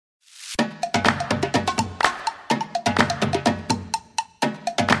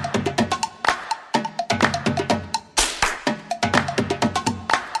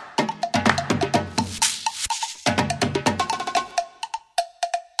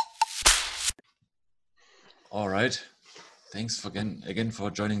All right. Thanks for again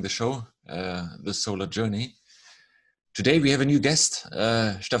for joining the show, The Solar Journey. Today we have a new guest,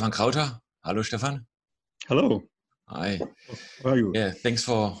 Stefan Krauter. Hello, Stefan. Hello. Hi. How are you? Yeah, thanks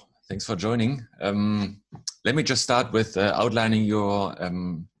for joining. Let me just start with outlining your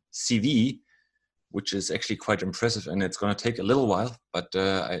CV, which is actually quite impressive, and it's going to take a little while. But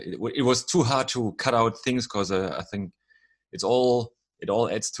it was too hard to cut out things because I think it all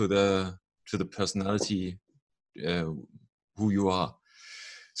adds to the personality. Who you are.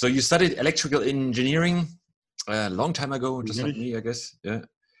 So you studied electrical engineering a long time ago, just like me, I guess. Yeah.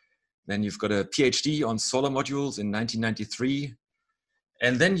 Then you've got a PhD on solar modules in 1993.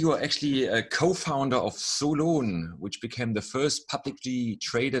 And then you are actually a co-founder of Solon, which became the first publicly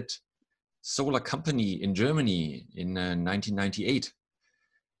traded solar company in Germany in 1998.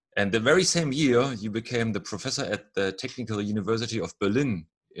 And the very same year, you became the professor at the Technical University of Berlin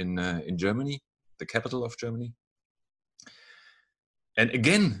in Germany, the capital of Germany. And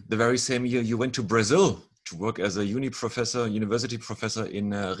again, the very same year, you went to Brazil to work as a university professor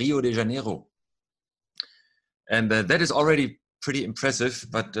in Rio de Janeiro. And that is already pretty impressive,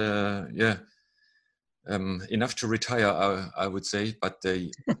 but enough to retire, I would say. But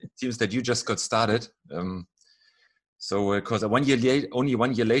it seems that you just got started. So, because only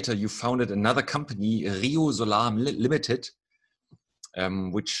 1 year later, you founded another company, Rio Solar Limited,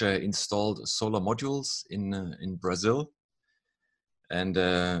 which installed solar modules in Brazil. And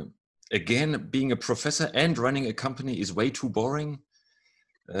again, being a professor and running a company is way too boring.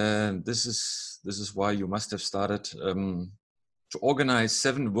 This is why you must have started to organize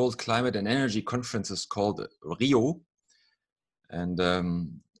 7 World Climate and Energy conferences called Rio. And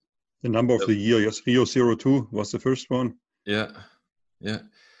the number of the year, yes, Rio 02 was the first one. Yeah.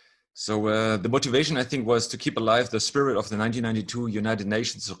 So the motivation, I think, was to keep alive the spirit of the 1992 United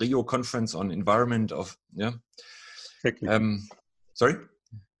Nations Rio Conference on Environment of Exactly. Sorry?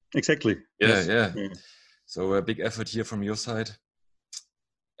 Exactly. Yeah, yes. Yeah. So a big effort here from your side.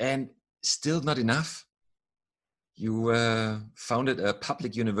 And still not enough. You founded a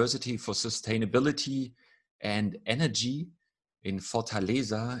public university for sustainability and energy in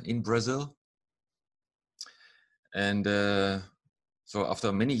Fortaleza in Brazil. And so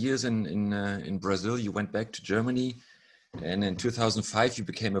after many years in Brazil, you went back to Germany. And in 2005, you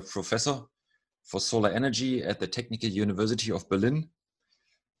became a professor for solar energy at the Technical University of Berlin,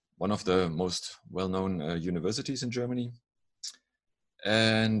 one of the most well-known universities in Germany.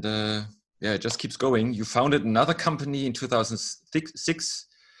 And it just keeps going. You founded another company in 2006.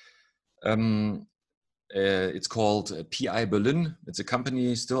 It's called PI Berlin. It's a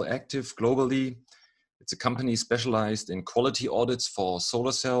company still active globally. It's a company specialized in quality audits for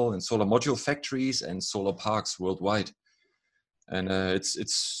solar cell and solar module factories and solar parks worldwide. And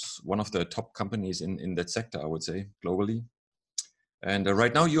it's one of the top companies in that sector, I would say, globally. And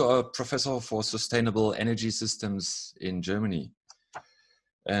right now you are a professor for sustainable energy systems in Germany.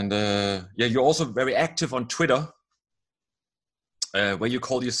 And you're also very active on Twitter, where you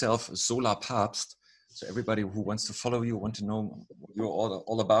call yourself Solar Papst. So everybody who wants to follow you, want to know what you're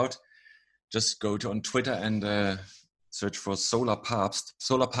all about, just go on Twitter and search for Solar Papst.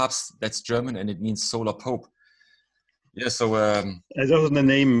 Solar Papst, that's German, and it means Solar Pope. Yeah, so that wasn't a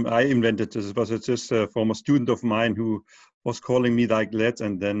name I invented. This was just a former student of mine who was calling me like that,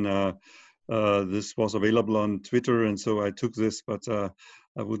 and then this was available on Twitter, and so I took this, but I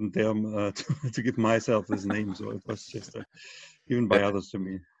wouldn't dare to give myself this name, so it was just given by others to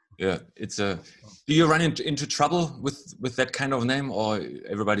me. Yeah, it's a. Do you run into trouble with that kind of name, or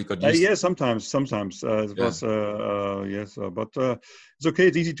everybody got used? Yeah, sometimes it was yes, but it's okay.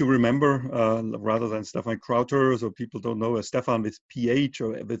 It's easy to remember rather than Stefan Krauter, so people don't know Stefan with PH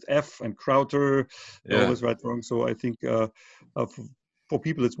or with F and Krauter. They always write wrong. So I think for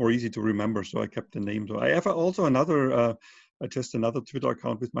people it's more easy to remember. So I kept the name. So I have also another Twitter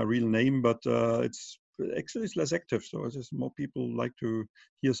account with my real name, but it's less active. So it's just more people like to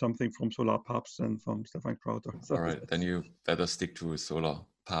hear something from Solar Papst than from Stefan Krauter. So all right, then you better stick to Solar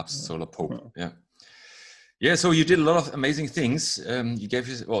Papst, Solar Pope. Yeah. So you did a lot of amazing things.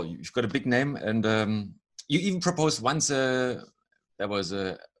 You've got a big name, and you even proposed once. There was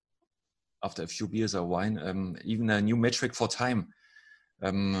after a few beers or wine, even a new metric for time.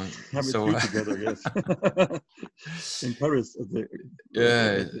 So together, yes, in Paris at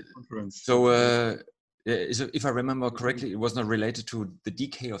the conference. So if I remember correctly, it was not related to the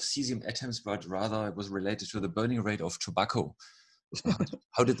decay of cesium atoms, but rather it was related to the burning rate of tobacco. So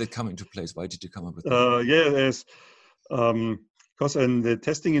how did that come into place? Why did you come up with that? Yes, because in the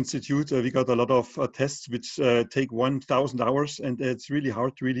testing institute, we got a lot of tests which take 1,000 hours, and it's really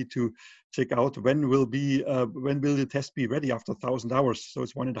hard really to check out when will the test be ready after 1,000 hours. So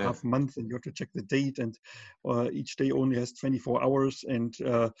it's 1.5 months, and you have to check the date, and each day only has 24 hours. And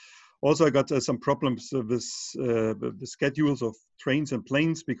also I got some problems with the schedules of trains and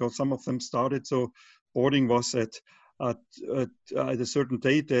planes, because some of them started, so boarding was at a certain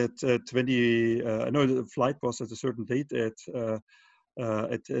date at the flight was at a certain date at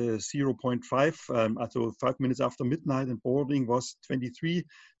 0.5, so 5 minutes after midnight, and boarding was 23.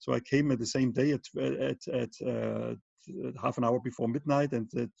 So I came at the same day at half an hour before midnight, and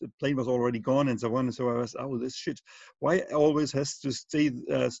the plane was already gone, and so on. And so I was, oh, this shit! Why always has to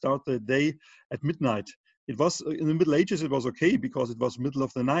start the day at midnight? It was in the Middle Ages, it was okay because it was middle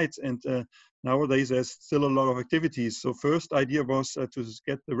of the night, and nowadays there's still a lot of activities. So first idea was to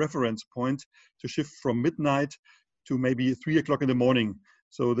get the reference point to shift from midnight to maybe 3 o'clock in the morning.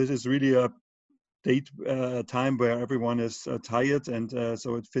 So this is really a date time where everyone is tired, and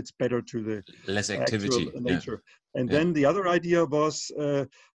so it fits better to the less activity actual nature. And then the other idea was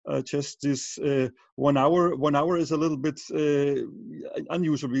just this 1 hour. 1 hour is a little bit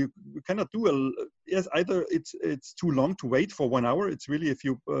unusual. We cannot do either it's too long to wait for 1 hour. It's really if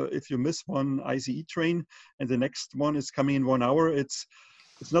you miss one ICE train and the next one is coming in 1 hour, it's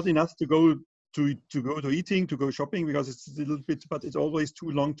not enough to go to eating, to go shopping, because it's a little bit, but it's always too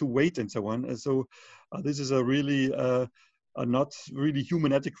long to wait and so on. And so this is a really not really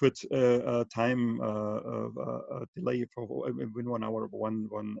human adequate time delay for in 1 hour, one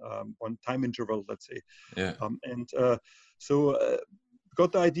time interval, let's say.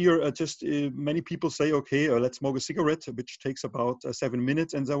 Got the idea. Just many people say, okay, let's smoke a cigarette, which takes about 7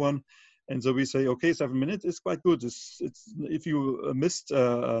 minutes and so on. And so we say, okay, 7 minutes is quite good. It's if you missed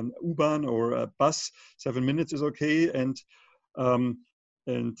an U-Bahn or a bus, 7 minutes is okay. And then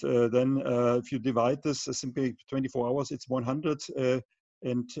if you divide this simply 24 hours, it's 100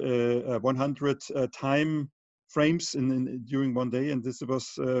 time frames during one day. And this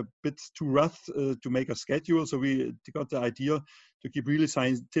was a bit too rough to make a schedule. So we got the idea to keep really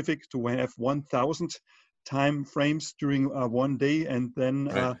scientific, to have 1,000 time frames during one day, and then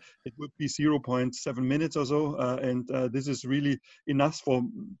it would be 0.7 minutes or so, and this is really enough for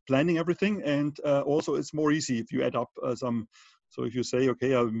planning everything. And also it's more easy if you add up some. So if you say,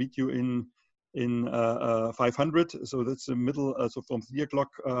 okay, I'll meet you in 500, so that's the middle, so from 3 o'clock,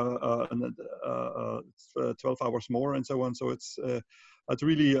 12 hours more and so on. So it's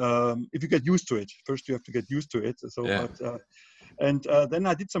really, if you get used to it, first you have to get used to it. So then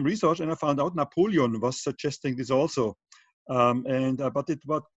I did some research, and I found out Napoleon was suggesting this also. But it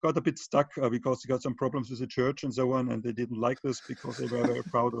got a bit stuck because he got some problems with the church and so on, and they didn't like this because they were very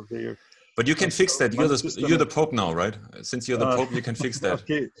proud of their. But you can fix that. You're the Pope now, right? Since you're the Pope, you can fix that.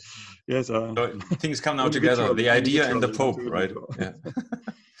 Okay. Yes. So things come now together. The idea and the Pope, right? Yeah.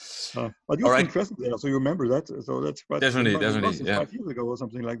 But you've been present there, so you remember that. So that's quite definitely. 5 years ago or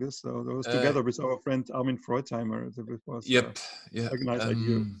something like this. So that was together with our friend Armin Freudheimer. It was a nice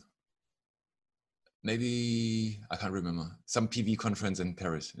idea. Maybe I can't remember, some PV conference in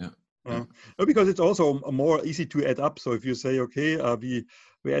Paris. Because it's also more easy to add up. So if you say, okay,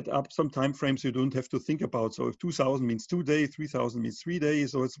 we add up some time frames you don't have to think about. So if 2,000 means 2 days, 3,000 means 3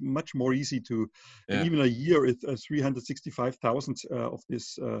 days. So it's much more easy to, and even a year is 365,000 of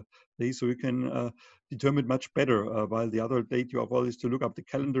this days. So you can determine much better. While the other date you have always to look up the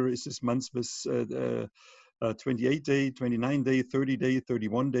calendar is this month with 28 day, 29 day, 30 day,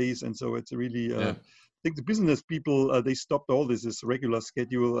 31 days. And so it's really, I think the business people, they stopped all this regular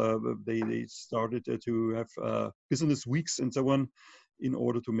schedule. They started to have business weeks and so on in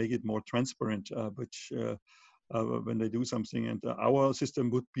order to make it more transparent, which when they do something. And our system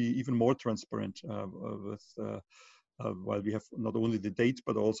would be even more transparent while we have not only the date,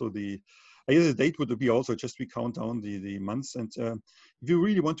 but also the date would be also just we count down the months. And if you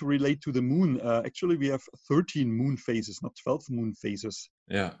really want to relate to the moon, actually we have 13 moon phases, not 12 moon phases.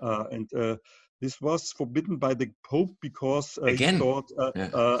 This was forbidden by the Pope because he thought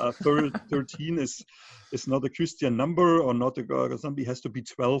 13 is not a Christian number, or not something has to be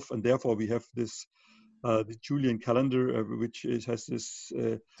 12, and therefore we have this the Julian calendar, which has this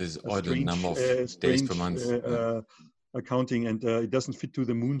strange number of days per month accounting, and it doesn't fit to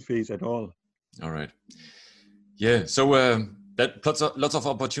the moon phase at all. All right. Yeah. So that lots of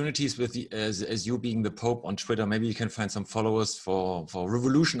opportunities with as you being the Pope on Twitter. Maybe you can find some followers for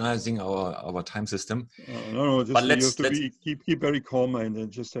revolutionizing our time system. No, just you have to keep very calm and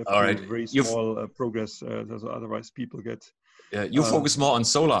just have very small progress. Otherwise, people get. Yeah, you focus more on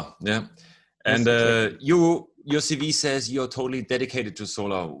solar. Yeah. And Yes, exactly. your CV says you're totally dedicated to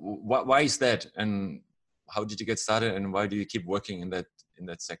solar. Why is that? And how did you get started? And why do you keep working in that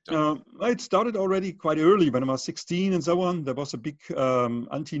sector? It started already quite early when I was 16 and so on. There was a big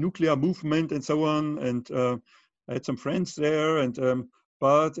anti-nuclear movement and so on, and I had some friends there, and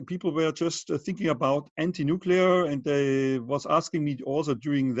but people were just thinking about anti-nuclear, and they was asking me also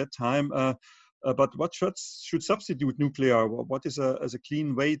during that time, but what should substitute nuclear? What is a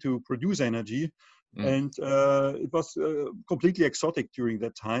clean way to produce energy? Mm. And it was completely exotic during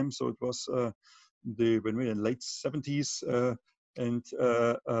that time. So it was when we were in late 70s. And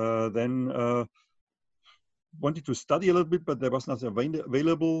then wanted to study a little bit, but there was nothing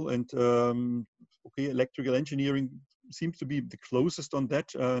available. And okay, electrical engineering seems to be the closest on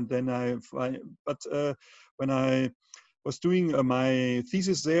that. And then when I was doing my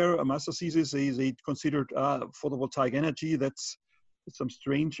thesis there, a master thesis, they considered photovoltaic energy. That's some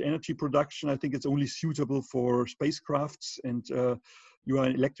strange energy production. I think it's only suitable for spacecrafts. And you are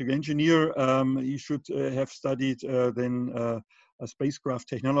an electrical engineer. You should have studied then a spacecraft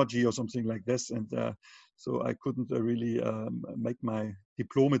technology or something like this. And so I couldn't really make my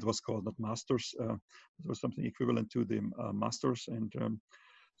diploma. It was called, not master's. It was something equivalent to the master's. And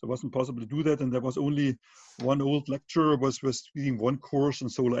so it wasn't possible to do that. And there was only one old lecturer was doing one course on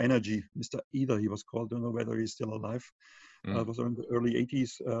solar energy. Mr. Eder, he was called. I don't know whether he's still alive. It was in the early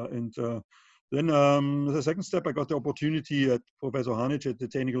 80s. Then the second step, I got the opportunity at Professor Hanich at the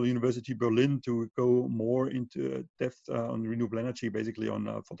Technical University Berlin to go more into depth on renewable energy, basically on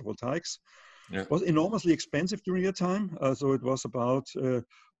photovoltaics. Yeah. It was enormously expensive during that time. So it was about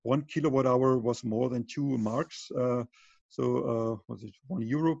 1 kilowatt hour was more than 2 marks. Was it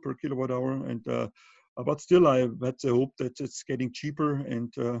 €1 per kilowatt hour? And but still, I had the hope that it's getting cheaper,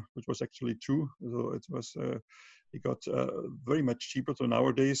 and which was actually true. So it was. It got very much cheaper to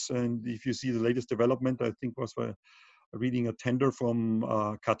nowadays. And if you see the latest development, I think was reading a tender from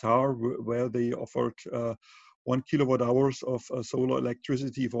Qatar where they offered 1 kilowatt hours of solar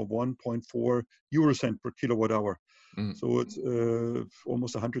electricity for 1.4 euro cent per kilowatt hour. Mm. So it's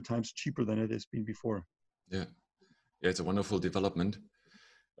almost 100 times cheaper than it has been before. Yeah, it's a wonderful development.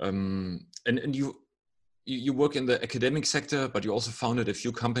 And you work in the academic sector, but you also founded a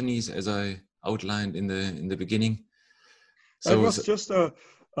few companies, as I outlined in the beginning. So it was just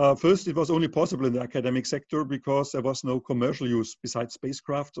first, it was only possible in the academic sector because there was no commercial use besides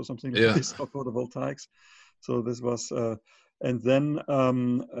spacecraft or something like this for photovoltaics. So this was, and then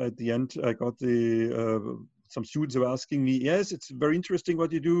at the end, I got some students were asking me, yes, it's very interesting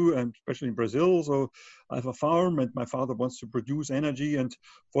what you do, and especially in Brazil. So I have a farm and my father wants to produce energy. And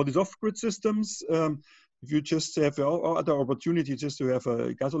for these off-grid systems, if you just have other opportunities just to have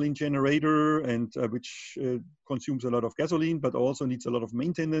a gasoline generator and which consumes a lot of gasoline, but also needs a lot of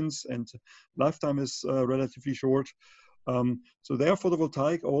maintenance and lifetime is relatively short. So therefore,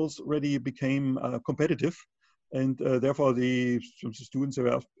 photovoltaic already became competitive. And therefore, the students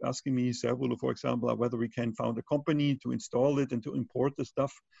are asking me, several, for example, whether we can found a company to install it and to import the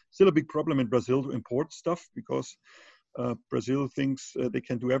stuff. Still a big problem in Brazil to import stuff because Brazil thinks they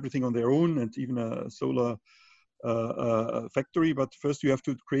can do everything on their own and even a solar factory. But first you have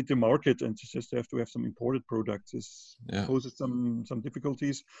to create the market and just have to have some imported products. This poses some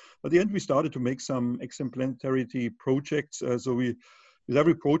difficulties. At the end, we started to make some exemplarity projects. So with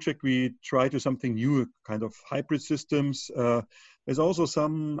every project, we try to something new, kind of hybrid systems. There's also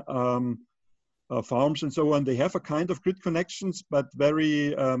some farms and so on. They have a kind of grid connections, but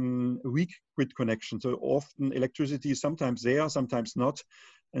very weak grid connections. So often electricity is sometimes there, sometimes not.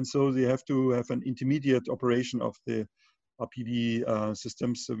 And so they have to have an intermediate operation of the PV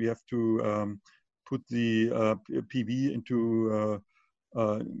systems. So we have to put the PV into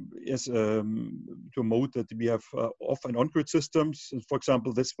to a mode that we have off and on-grid systems. And for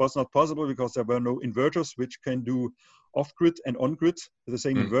example, this was not possible because there were no inverters which can do off-grid and on-grid the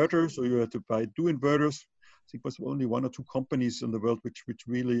same inverter. So you had to buy 2 inverters. I think it was only 1 or 2 companies in the world which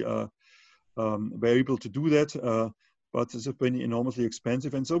really were able to do that. But it's been enormously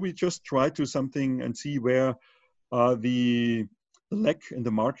expensive. And so we just try to something and see where the lack in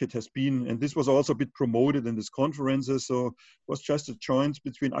the market has been. And this was also a bit promoted in these conferences. So it was just a joint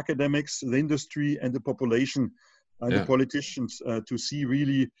between academics, the industry, and the population and the politicians to see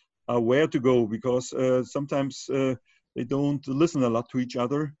really where to go, because sometimes they don't listen a lot to each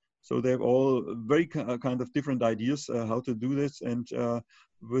other. So they have all very kind of different ideas how to do this. And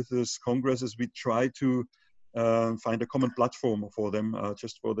with these congresses, we try to find a common platform for them,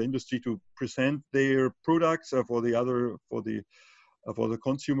 just for the industry to present their products, for the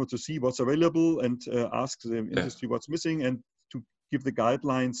consumer to see what's available and ask the industry what's missing, and to give the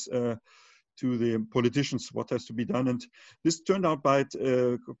guidelines to the politicians what has to be done. And this turned out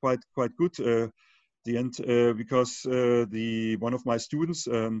quite good the end because one of my students,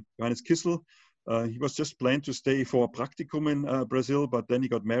 Johannes Kissel, he was just planned to stay for a practicum in Brazil, but then he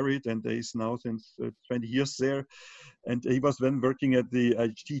got married and he's now since 20 years there. And he was then working at the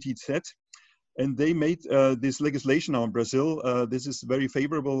GTZ. And they made this legislation now in Brazil. This is very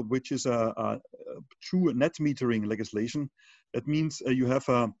favorable, which is a true net metering legislation. That means you have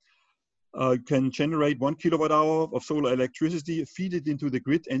can generate 1 kilowatt hour of solar electricity, feed it into the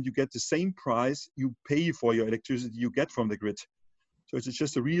grid, and you get the same price you pay for your electricity you get from the grid. So it's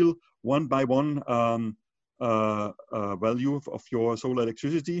just a real one-by-one value of your solar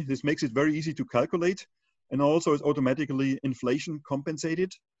electricity. This makes it very easy to calculate, and also it's automatically inflation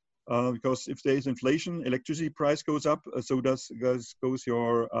compensated. Because if there is inflation, electricity price goes up, so goes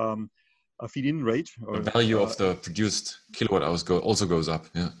your feed-in rate. Or, the value of the produced kilowatt hours also goes up.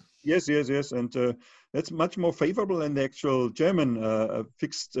 Yeah. Yes, and that's much more favorable than the actual German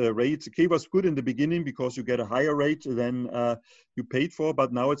fixed rate. K was good in the beginning because you get a higher rate than you paid for,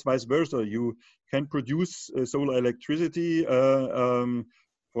 but now it's vice versa. You can produce solar electricity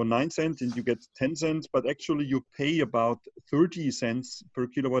for 9 cents and you get 10 cents, but actually you pay about 30 cents per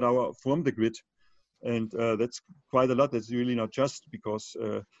kilowatt hour from the grid. And that's quite a lot. That's really not just because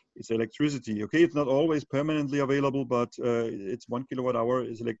it's electricity. Okay, it's not always permanently available, but it's 1 kilowatt hour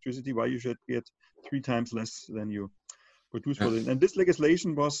is electricity. Why you should get 3 times less than you produce for it. And this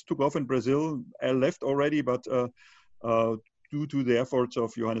legislation took off in Brazil. I left already, but due to the efforts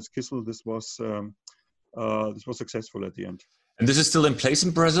of Johannes Kissel, this was successful at the end. And this is still in place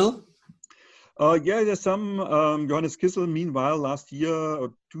in Brazil? Yeah, there's some. Johannes Kissel, meanwhile, last year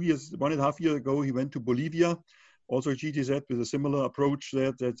or 2 years, 1.5 years ago, he went to Bolivia, also GTZ with a similar approach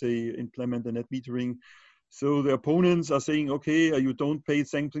there that they implement the net metering. So the opponents are saying, okay, you don't pay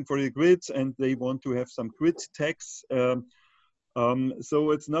something for the grids, and they want to have some grid tax.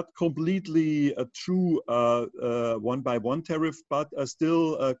 So it's not completely a true one-by-one tariff, but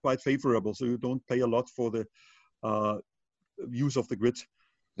still quite favorable. So you don't pay a lot for the use of the grid.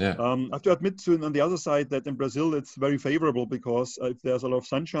 Yeah. I have to admit on the other side that in Brazil it's very favorable because if there's a lot of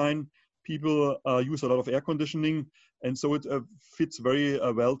sunshine, people use a lot of air conditioning, and so it fits very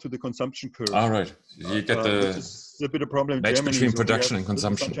well to the consumption curve. All right, you get which is a bit of a problem in match Germany. between so production and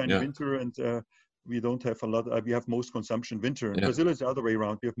consumption. Sunshine in winter, and we don't have a lot. We have most consumption winter. In Brazil, it's the other way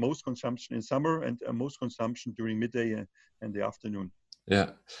around. We have most consumption in summer and most consumption during midday and the afternoon.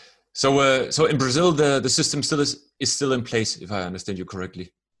 Yeah. So in Brazil, the system still is still in place, if I understand you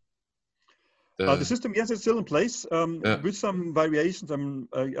correctly. The system, yes, it's still in place with some variations.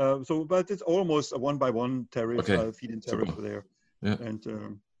 But it's almost a one-by-one tariff, feed-in tariff there. Yeah.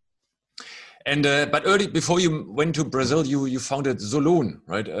 But early before you went to Brazil, you founded Solon,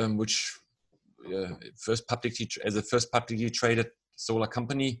 right? Which first publicly traded solar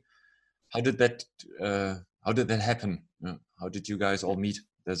company. How did that happen? How did you guys all meet?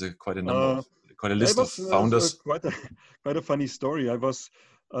 There's quite a list of founders. Quite a funny story. I was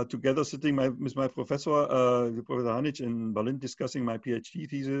together sitting with my professor, Professor Hanich, in Berlin, discussing my PhD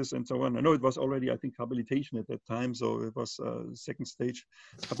thesis and so on. I know it was already, I think, habilitation at that time, so it was second stage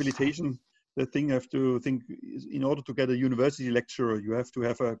habilitation. The thing I have to think is, in order to get a university lecturer, you have to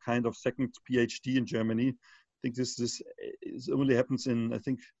have a kind of second PhD in Germany. I think this only happens in, I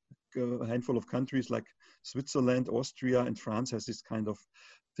think, a handful of countries like Switzerland, Austria, and France has this kind of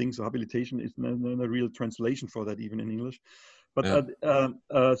thing. So habilitation is not a real translation for that, even in English. But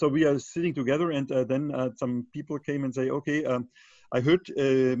so we are sitting together, and then some people came and say, okay, I heard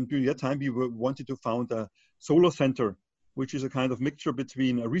during that time we wanted to found a solar center, which is a kind of mixture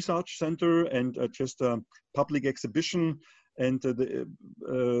between a research center and just a public exhibition, and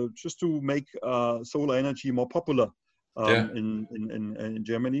just to make solar energy more popular in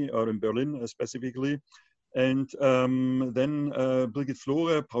Germany or in Berlin specifically. And then Birgit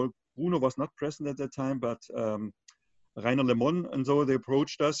Flore, Paul Bruno was not present at that time, but Rainer Lemon, and so they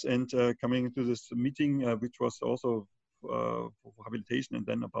approached us and coming into this meeting, which was also for habilitation and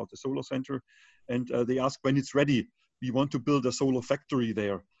then about the solar center. And they asked when it's ready. We want to build a solar factory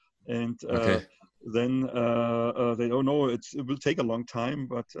there. And then they don't know, it will take a long time,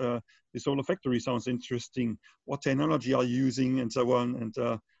 but the solar factory sounds interesting. What technology are you using and so on?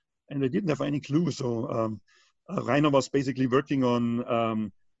 And they didn't have any clue. So Rainer was basically working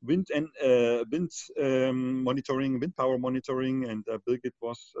on wind monitoring, wind power monitoring, and Birgit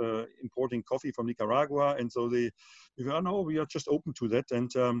was importing coffee from Nicaragua. And so we are just open to that.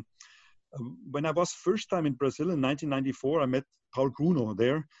 And when I was first time in Brazil in 1994, I met Paul Bruno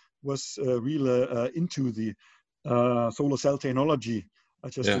there, was really into the solar cell technology. I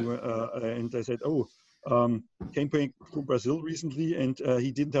just and I said, oh, came to Brazil recently, and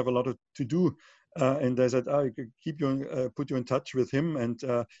he didn't have a lot to do. And I said, I could put you in touch with him, and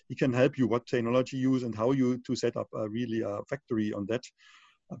he can help you what technology use and how you to set up really a factory on that.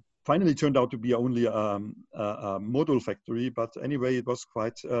 Finally, turned out to be only a module factory, but anyway, it was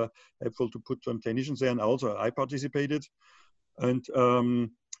quite helpful to put some technicians there, and also I participated. And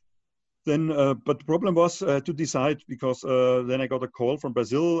then, but the problem was to decide, because then I got a call from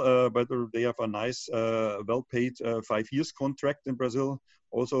Brazil whether they have a nice, well-paid 5 years contract in Brazil.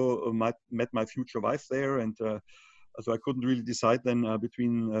 Also met my future wife there, and so I couldn't really decide then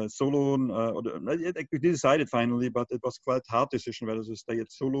between Solon. I decided finally, but it was quite hard decision whether to stay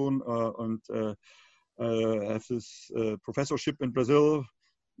at Solon and have this professorship in Brazil.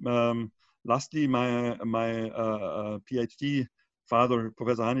 Lastly, my PhD father,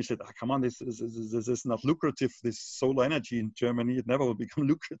 Professor Hanisch, said, come on, this is not lucrative, this solar energy in Germany, it never will become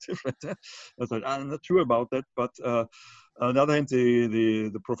lucrative. I was I'm not sure about that, but on the other hand,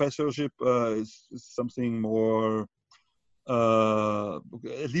 the professorship is something more,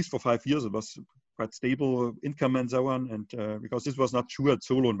 at least for 5 years, it was quite stable income and so on. And because this was not sure at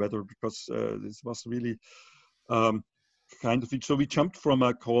Solon whether, because this was really kind of, so we jumped from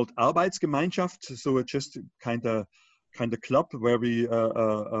a called Arbeitsgemeinschaft, so it's just kind of club where we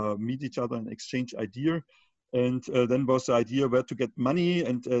meet each other and exchange idea. And then was the idea where to get money,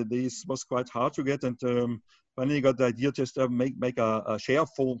 and this was quite hard to get. And finally got the idea just make a share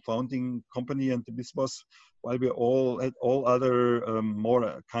founding company. And this was while we all had all other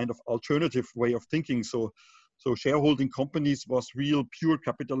more kind of alternative way of thinking. So shareholding companies was real pure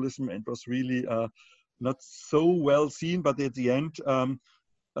capitalism and was really not so well seen. But at the end,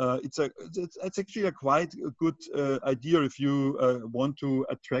 it's actually a quite good idea if you want to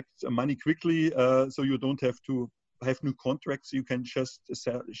attract money quickly, so you don't have to have new contracts. You can just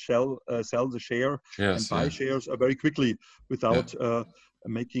sell the share and buy shares very quickly without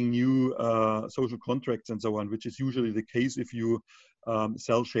making new social contracts and so on, which is usually the case if you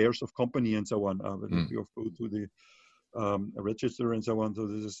sell shares of company and so on. If you go to the register and so on, so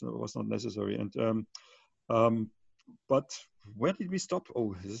this was not necessary. And but where did we stop?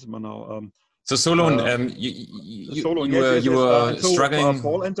 Oh, this is now. So Solon, you were struggling.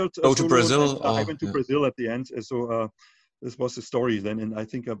 Paul entered go to Brazil. And I went to Brazil at the end. So this was the story then. And I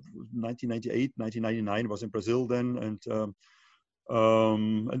think of 1998, 1999 was in Brazil then. And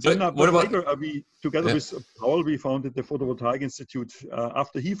then later we together with Paul, we founded the Photovoltaic Institute.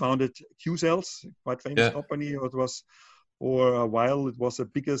 After he founded Q-Cells, quite famous company. It was for a while it was the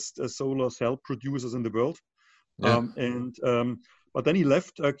biggest solar cell producers in the world. But then he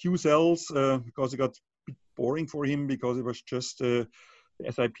left Q-Cells because it got a bit boring for him, because it was just the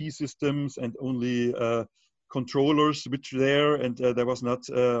SIP systems and only controllers which there, and there was not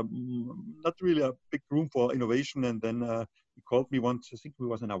really a big room for innovation. And then he called me once, I think we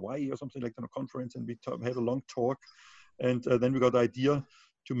was in Hawaii or something like that, on a conference, and we had a long talk. And then we got the idea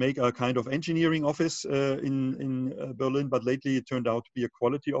to make a kind of engineering office in Berlin, but lately it turned out to be a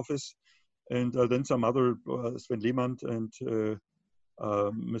quality office. And then some other, Sven Lehmann and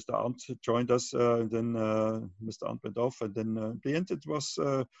Mr. Arndt joined us, and then Mr. Arndt went off. And then in the end, it was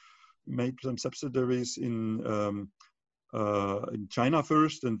made some subsidiaries in China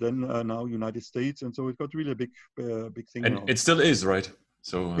first, and then now United States. And so it got really a big thing. And now it still is, right?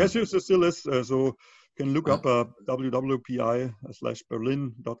 So yes, it still is. So you can look up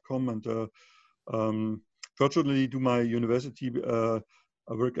www.pi/berlin.com, and fortunately, to my university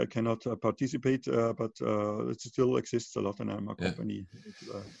work, I cannot participate, but it still exists a lot, and I'm a company.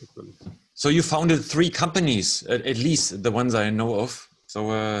 So you founded 3 companies, at least the ones I know of.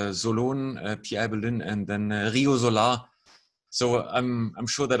 So Solon, PI Berlin, and then Rio Solar. So I'm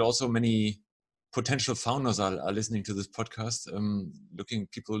sure that also many potential founders are listening to this podcast,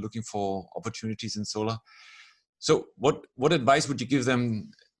 people looking for opportunities in solar. So what advice would you give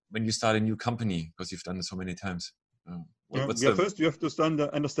them when you start a new company, because you've done it so many times? First you have to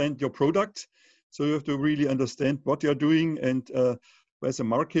understand your product. So you have to really understand what you're doing and where's the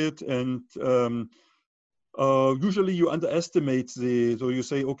market. And usually you underestimate so you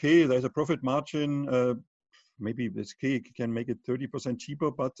say, okay, there's a profit margin. Maybe this cake can make it 30%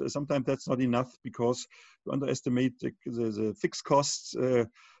 cheaper, but sometimes that's not enough, because you underestimate the fixed costs,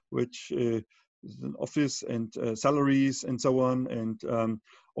 which is an office and salaries and so on. And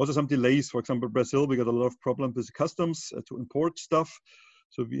also some delays. For example, Brazil, we got a lot of problems with customs to import stuff.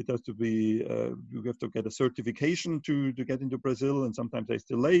 So it has to be, you have to get a certification to get into Brazil, and sometimes there's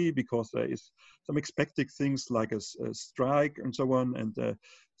delay because there is some expected things like a strike and so on, and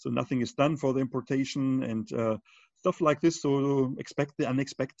so nothing is done for the importation, and stuff like this. So expect the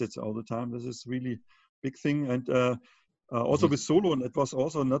unexpected all the time. This is really big thing. And also with solar, it was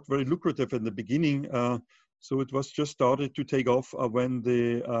also not very lucrative in the beginning. So it was just started to take off when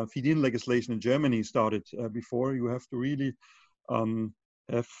the feed-in legislation in Germany started. Before you have to really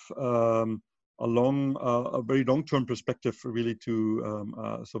have a very long-term perspective really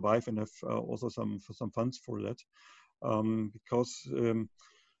to survive and have also some funds for that. Because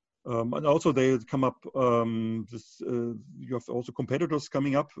and also they come up. You have also competitors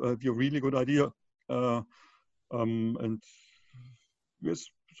coming up. If you have a really good idea, and yes,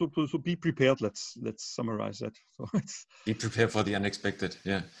 so be prepared. Let's summarize that. So be prepared for the unexpected.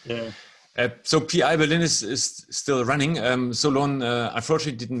 Yeah. Yeah. So PI Berlin is still running. Solon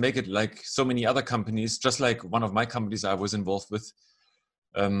unfortunately didn't make it like so many other companies. Just like one of my companies I was involved with.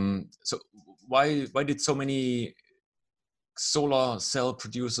 So why did so many solar cell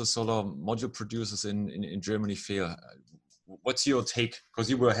producers, solar module producers in Germany fail? What's your take? Because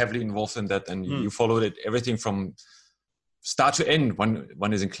you were heavily involved in that, and you followed it everything from start to end.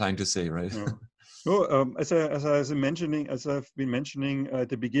 One is inclined to say, right? Yeah. No, as I've been mentioning at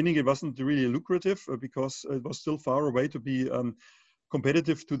the beginning, it wasn't really lucrative because it was still far away to be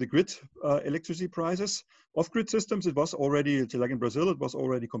competitive to the grid electricity prices. Off-grid systems, it was already, like in Brazil, it was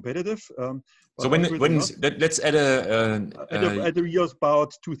already competitive. So let's add at the years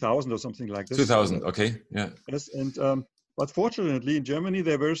about 2000 or something like this. 2000, okay, yeah. Yes, and but fortunately in Germany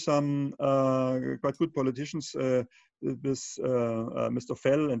there were some quite good politicians, this Mr.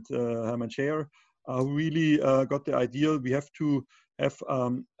 Fell and Hermann Scheer, who really got the idea we have to have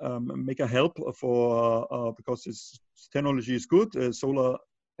make a help for because this technology is good. Solar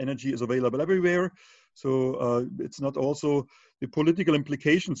energy is available everywhere, so it's not also the political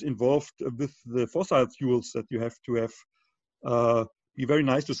implications involved with the fossil fuels that you have to have. Be very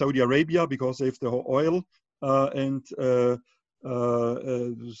nice to Saudi Arabia because they have the oil, and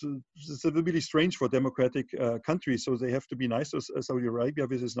it's really strange for democratic countries. So they have to be nice to Saudi Arabia,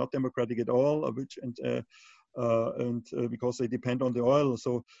 which is not democratic at all, and because they depend on the oil.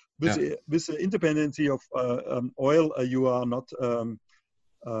 So with the independency of oil, you are not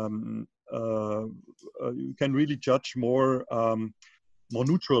you can really judge more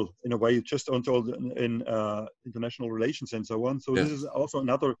neutral in a way, just until in international relations and so on. So this is also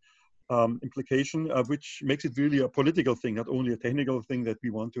another implication, which makes it really a political thing, not only a technical thing that we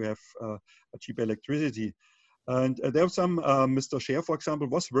want to have a cheap electricity. And there was some, Mr. Scheer, for example,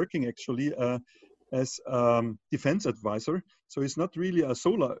 was working actually as defense advisor. So he's not really a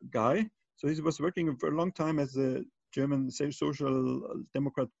solar guy. So he was working for a long time as a German Social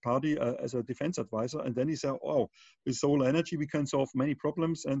Democrat Party as a defense advisor. And then he said, oh, with solar energy, we can solve many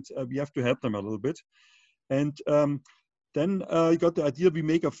problems and we have to help them a little bit. And then he got the idea we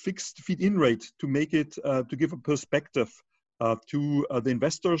make a fixed feed-in rate to make it, to give a perspective to the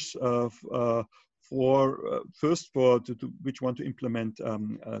investors which want to implement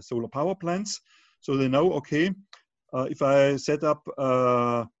solar power plants. So they know, okay, if I set up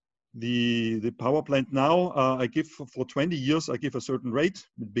the power plant now, I give for 20 years, I give a certain rate.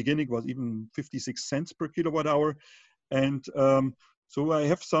 In the beginning was even 56 cents per kilowatt hour. And so I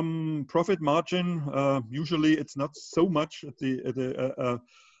have some profit margin. Usually it's not so much at the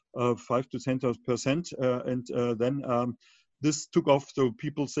 5 to 10%. And then this took off. So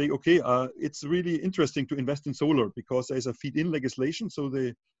people say, okay, it's really interesting to invest in solar because there's a feed-in legislation. So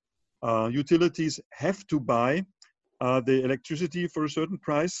the utilities have to buy the electricity for a certain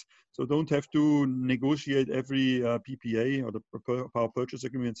price. So don't have to negotiate every PPA or the power purchase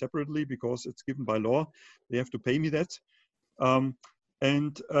agreement separately because it's given by law. They have to pay me that.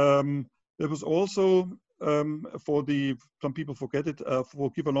 There was also some people forget it,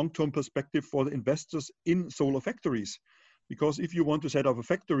 give a long-term perspective for the investors in solar factories. Because if you want to set up a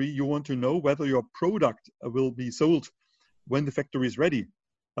factory, you want to know whether your product will be sold when the factory is ready.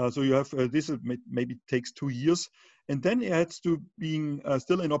 So you have this maybe takes 2 years, and then it has to be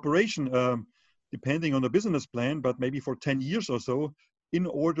still in operation, depending on the business plan, but maybe for 10 years or so, in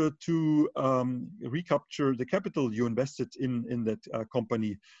order to recapture the capital you invested in that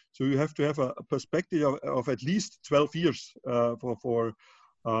company. So you have to have a perspective of at least 12 years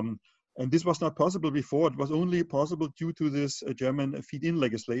and this was not possible before. It was only possible due to this German feed-in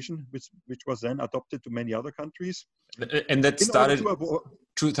legislation, which was then adopted to many other countries. And that started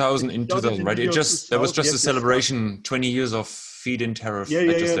 2000, right? There was just a celebration, 20 years of feed-in tariff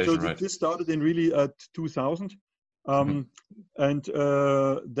legislation, so right? This started in really 2000. And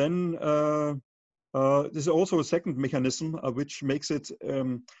then there's also a second mechanism which makes it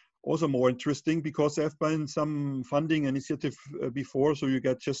also more interesting because there have been some funding initiative before, so you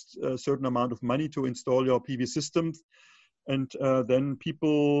get just a certain amount of money to install your PV systems, and then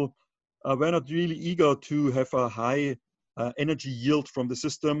people were not really eager to have a high energy yield from the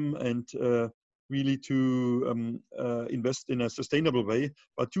system and really to invest in a sustainable way.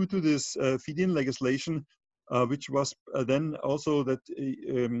 But due to this feed-in legislation, which was then also that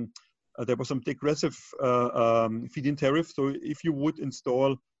there was some degressive feed-in tariff. So if you would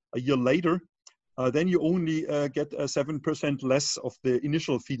install a year later, then you only get 7% less of the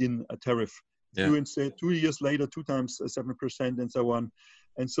initial feed-in tariff. Yeah. You instead 2 years later, 2 times 7% and so on.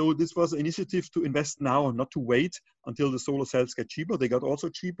 And so this was an initiative to invest now, not to wait until the solar cells get cheaper. They got also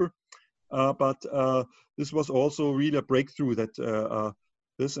cheaper. But this was also really a breakthrough that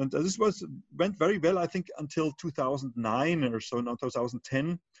this went very well, I think, until 2009 or so, not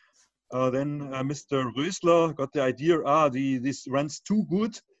 2010. Then Mr. Rösler got the idea, this runs too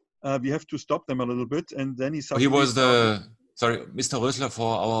good. We have to stop them a little bit. And then he suddenly... He was Mr. Rösler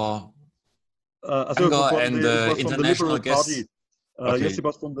for our international Liberal guests. Party. Okay. Yes, he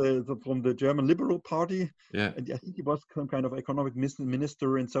was from the German Liberal Party. Yeah. And I think he was some kind of economic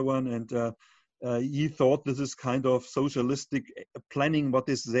minister and so on. And he thought this is kind of socialistic planning, what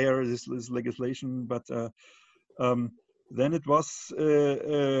is there, this legislation. But then it was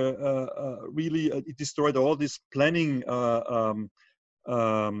really, it destroyed all this planning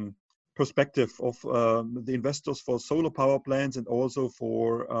perspective of the investors for solar power plants and also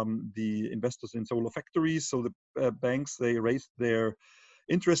for the investors in solar factories. So the banks, they raised their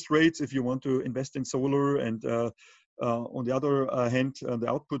interest rates if you want to invest in solar. And on the other hand, the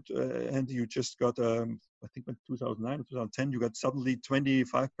output hand, you just got, I think in 2009 or 2010, you got suddenly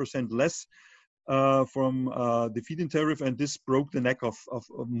 25% less from the feed-in tariff, and this broke the neck of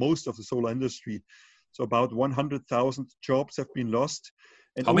most of the solar industry. So about 100,000 jobs have been lost.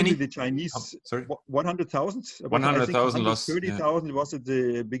 And how only many? The Chinese, 100,000? 100,000 lost. 30,000 yeah. Was at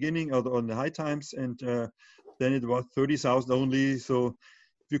the beginning or on the high times, and then it was 30,000 only. So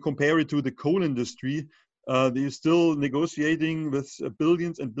if you compare it to the coal industry, they're still negotiating with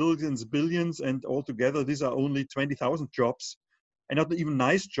billions and billions, and altogether these are only 20,000 jobs, and not even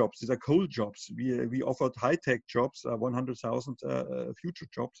nice jobs. These are coal jobs. We offered high-tech jobs, 100,000 future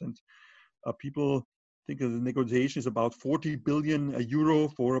jobs, and people think the negotiation is about 40 billion euro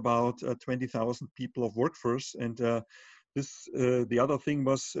for about 20,000 people of workforce. And the other thing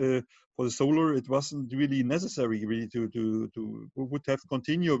was for the solar, it wasn't really necessary really to we would have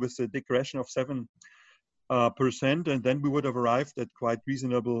continued with the declaration of 7%, and then we would have arrived at quite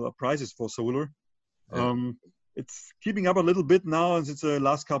reasonable prices for solar. Yeah. It's keeping up a little bit now, and it's the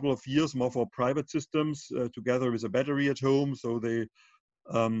last couple of years more for private systems together with a battery at home. So they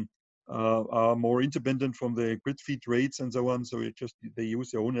are more independent from the grid feed rates and so on. So they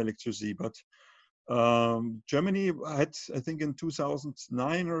use their own electricity. But Germany had, I think in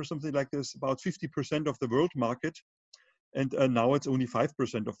 2009 or something like this, about 50% of the world market. And now it's only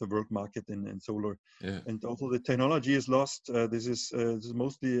 5% of the world market in solar. Yeah. And also the technology is lost. This is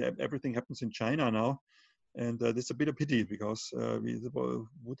mostly everything happens in China now. And it's a bit of pity because it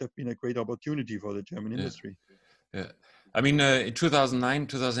would have been a great opportunity for the German industry. Yeah. I mean, in 2009,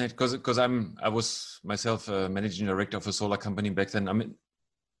 2008, because I was myself managing director of a solar company back then. I mean,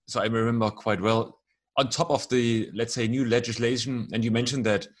 so I remember quite well. On top of the, let's say, new legislation, and you mentioned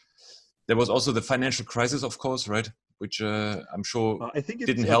that there was also the financial crisis, of course, right? Which I'm sure I think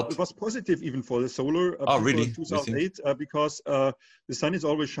didn't help. It was positive even for the solar. Really? In 2008, because the sun is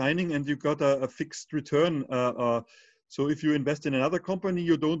always shining and you got a fixed return. So if you invest in another company,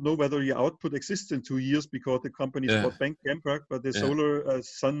 you don't know whether your output exists in 2 years because the company is bankrupt, but the solar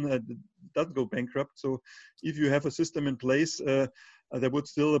sun doesn't go bankrupt. So if you have a system in place, there would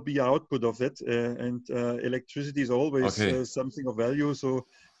still be output of it. And electricity is always something of value. So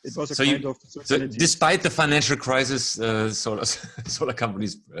it was a kind of certainty. So despite the financial crisis, solar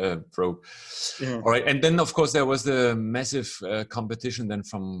companies broke. Yeah. All right, and then of course there was the massive competition then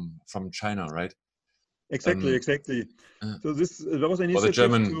from China, right? Exactly. So there was an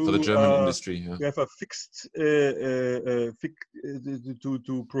initiative for the German industry. Yeah. We have a fixed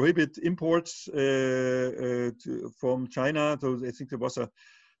to prohibit imports from China. So I think there was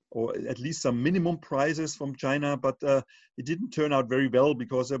or at least some minimum prices from China, but it didn't turn out very well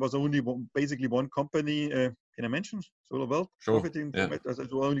because there was only basically one company. Can I mention SolarWorld? Sure. Profiting from it as the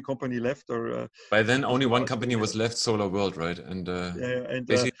only company left. Or by then, only one company was left, SolarWorld, right? And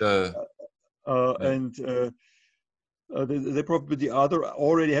basically they probably the other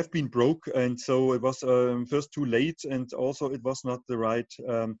already have been broke, and so it was first too late, and also it was not the right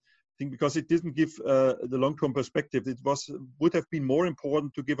thing, because it didn't give the long-term perspective. It would have been more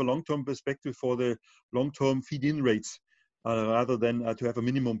important to give a long-term perspective for the long-term feed-in rates, rather than to have a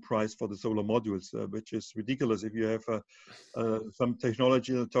minimum price for the solar modules, which is ridiculous. If you have some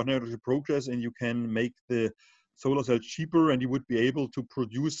technology progress and you can make the solar cells cheaper and you would be able to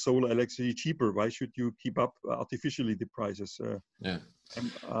produce solar electricity cheaper, why should you keep up artificially the prices? Yeah.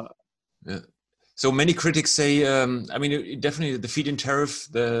 So many critics say, I mean, definitely the feed-in tariff,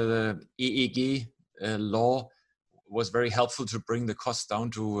 the EEG law was very helpful to bring the cost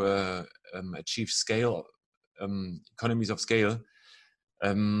down to achieve scale, economies of scale.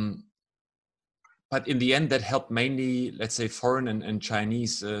 But in the end, that helped mainly, let's say, foreign and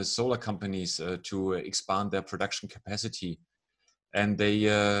Chinese solar companies to expand their production capacity. And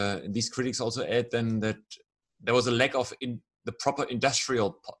these critics also add then that there was a lack of the proper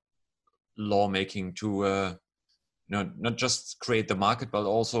industrial lawmaking to not just create the market, but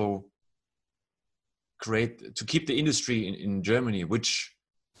also to keep the industry in Germany, which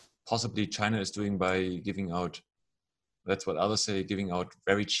possibly China is doing by giving out, that's what others say, giving out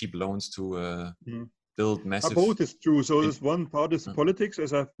very cheap loans to build massive. Both is true. So this one part is politics,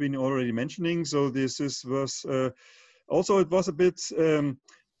 as I've been already mentioning. So this was also, it was a bit kind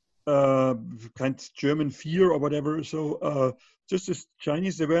of German fear or whatever. So just as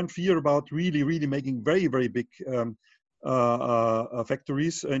Chinese, they weren't fear about really making very big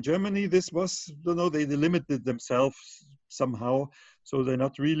factories. In Germany, this was, they limited themselves somehow. So they're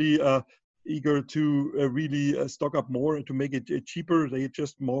not really eager to really stock up more to make it cheaper. They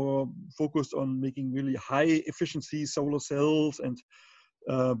just more focused on making really high efficiency solar cells, and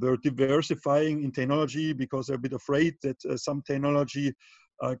they're diversifying in technology because they're a bit afraid that some technology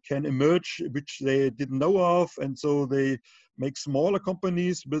can emerge which they didn't know of, and so they make smaller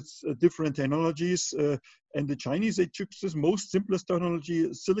companies with different technologies. And the Chinese, they took this most simplest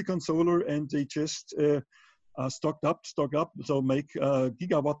technology, silicon solar, and they just stocked up. So make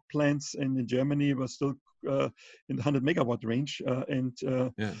gigawatt plants, and in Germany was still in the 100 megawatt range, and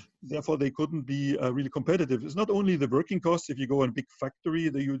therefore they couldn't be really competitive. It's not only the working costs. If you go in a big factory,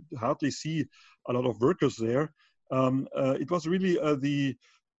 you hardly see a lot of workers there. It was really the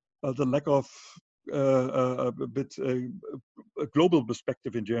lack of a global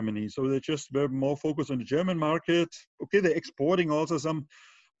perspective in Germany. So they just were more focused on the German market. Okay, they're exporting also some,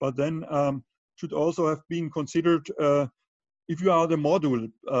 but then should also have been considered if you are the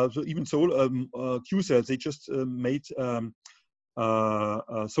module. So even solar Q cells, they just made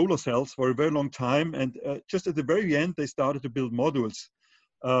solar cells for a very long time, and just at the very end they started to build modules.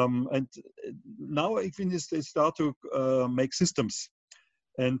 And now I think they start to make systems.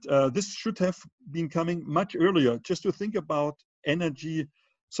 And this should have been coming much earlier, just to think about energy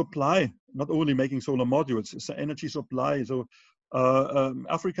supply, not only making solar modules, it's energy supply. So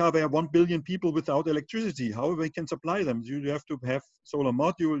Africa, there are 1 billion people without electricity. How we can supply them? You have to have solar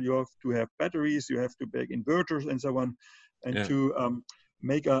module, you have to have batteries, you have to make inverters and so on, and to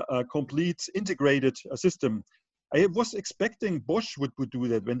make a complete integrated system. I was expecting Bosch would do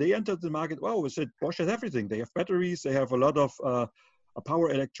that. When they entered the market, wow, we said Bosch has everything. They have batteries, they have a lot of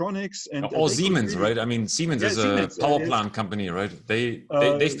power electronics, and or Siemens, really, right? I mean, Siemens is a power plant company, right? They've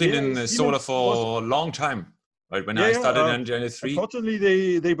been in solar for a long time, right? When I started in 1993.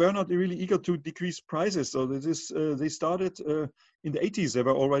 Unfortunately, they were not really eager to decrease prices. So they started in the 80s. There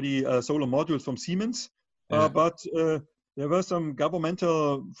were already solar modules from Siemens, but there were some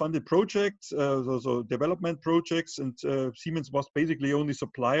governmental funded projects, so development projects, and Siemens was basically only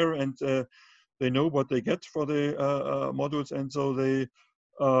supplier, and they know what they get for the modules, and so they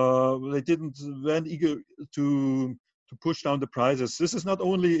weren't eager to push down the prices. This is not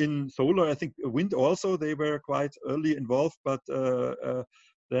only in solar. I think wind also, they were quite early involved, but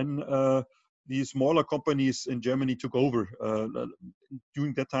then the smaller companies in Germany took over.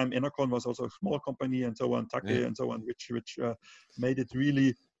 During that time, Enercon was also a small company, and so on, Take and so on, which made it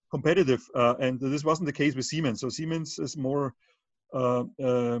really competitive. And this wasn't the case with Siemens. So Siemens is more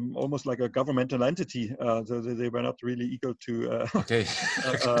almost like a governmental entity. So they were not really eager to.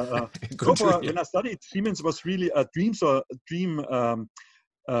 When I studied, Siemens was really a dream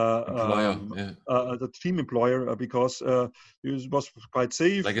employer, the team employer, because it was quite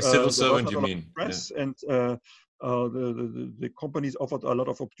safe. Like a civil servant, you mean? Press, and the companies offered a lot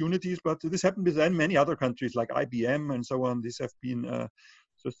of opportunities. But this happened with many other countries like IBM and so on. These have been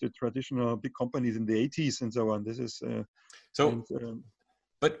just the traditional big companies in the 80s and so on. This is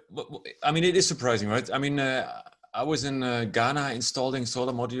but I mean, it is surprising, right? I mean, I was in Ghana installing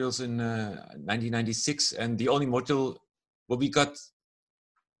solar modules in 1996, and the only module what we got,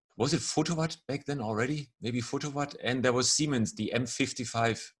 was it Photowatt back then already? Maybe Photowatt, and there was Siemens, the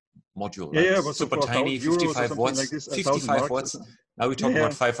M55 module, Yeah, right? yeah, it was Super for tiny, 1,000 euros or 55 something like watts, this, 1,000 55 marks. watts. Now we talk Yeah,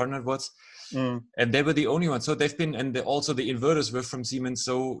 about yeah. 500 watts. And they were the only ones. So they've been, and also the inverters were from Siemens.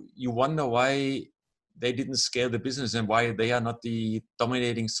 So you wonder why they didn't scale the business and why they are not the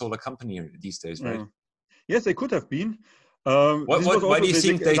dominating solar company these days, right? Yes, they could have been. This was Why also do you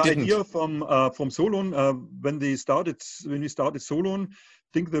think they the didn't? idea from Solon when we started Solon.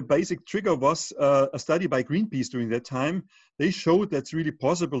 I think the basic trigger was a study by Greenpeace during that time. They showed that's really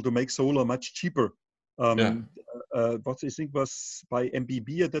possible to make solar much cheaper. What I think was by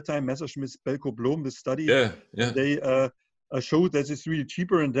MBB at that time, Messerschmitt, Belko, Blom, the study. Yeah, And they showed that it's really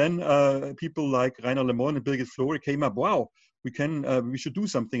cheaper. And then people like Rainer Lemon and Birgit Flore came up, wow, we should do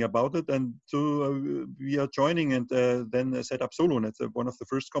something about it. And so we are joining and then set up Solon. It's one of the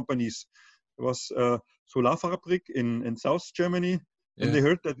first companies. It was Solarfabrik in South Germany. When they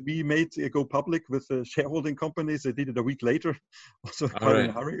heard that we made go public with shareholding companies, they did it a week later. Also quite in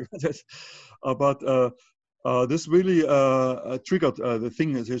a hurry. But this really triggered the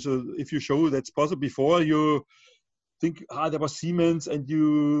thing. So if you show that's possible before, you think, there was Siemens, and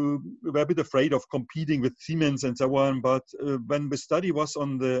you were a bit afraid of competing with Siemens and so on. But when the study was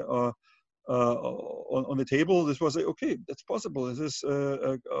on the table, this was okay. That's possible. This is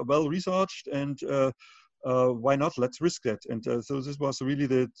well researched, and why not? Let's risk that. And so this was really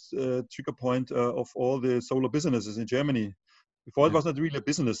the trigger point of all the solar businesses in Germany. Before it was not really a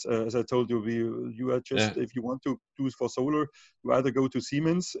business, as I told you. You are just if you want to do it for solar, you either go to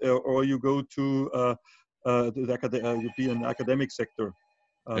Siemens or you go to the be an academic sector.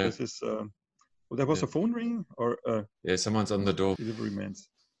 This is. There was a phone ring, or someone's on the door. Delivery man's.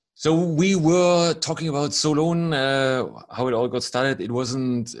 So we were talking about Solon, how it all got started. It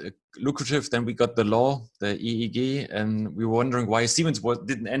wasn't lucrative. Then we got the law, the EEG, and we were wondering why Siemens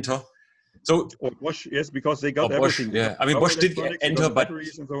didn't enter. So or Bosch, yes, because they got Bosch, everything. Yeah, I mean Bosch did enter, but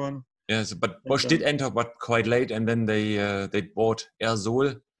batteries and so on. Yes, but Bosch did enter, but quite late, and then they bought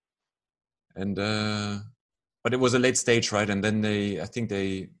Air-Sol, and but it was a late stage, right? And then I think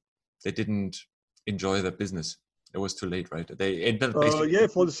they didn't enjoy the business. It was too late, right? They entered yeah,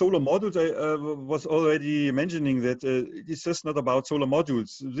 for the solar modules, I was already mentioning that it's just not about solar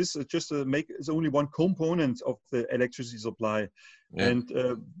modules. This is just is only one component of the electricity supply. And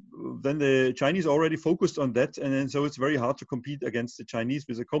then the Chinese already focused on that, and then so it's very hard to compete against the Chinese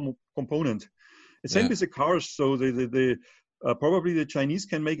with a component. The same with the cars. So probably the Chinese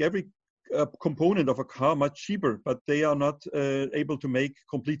can make every component of a car much cheaper, but they are not able to make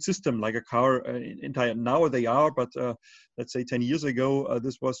complete system like a car entire. Now they are, but let's say 10 years ago,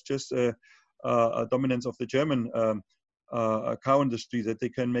 this was just a dominance of the German car industry, that they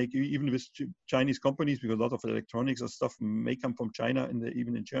can make even with Chinese companies, because a lot of electronics or stuff may come from China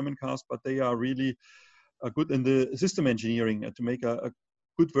even in German cars, but they are really good in the system engineering to make a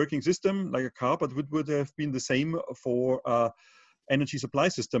good working system like a car, but would have been the same for energy supply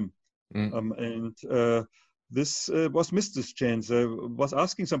system. This was missed this chance. Was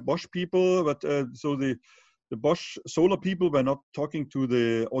asking some Bosch people, but so the Bosch solar people were not talking to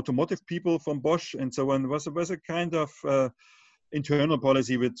the automotive people from Bosch, and so on. Was a kind of internal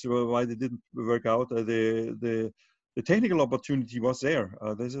policy which why they didn't work out. The technical opportunity was there.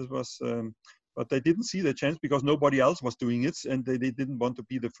 But they didn't see the chance because nobody else was doing it, and they didn't want to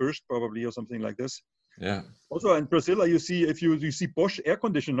be the first, probably, or something like this. Yeah. Also in Brazil, you see if you see Bosch air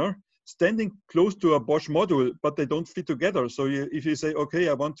conditioner standing close to a Bosch module, but they don't fit together. So if you say, okay,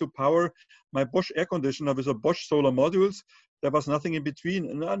 I want to power my Bosch air conditioner with a Bosch solar modules, there was nothing in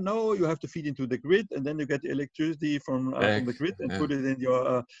between. No, you have to feed into the grid, and then you get electricity from the grid and put it in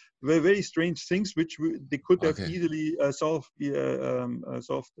your very, very strange things, which they could have easily solved. It's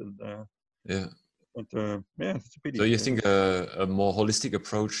a pity. So you think a more holistic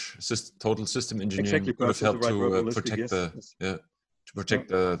approach, total system engineering, exactly, would have helped right to protect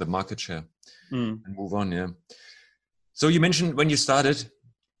the market share and move on. Yeah. So you mentioned when you started,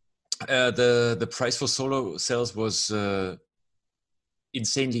 the price for solar cells was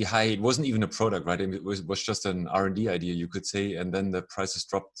insanely high. It wasn't even a product, right? It was just an R&D idea, you could say, and then the prices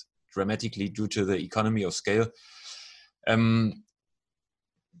dropped dramatically due to the economy of scale.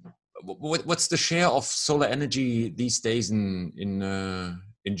 What's the share of solar energy these days in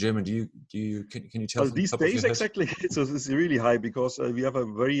Germany? Can you tell? Well, these days exactly, so it's really high because we have a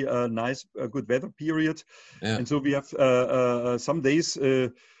very nice, good weather period, and so we have some days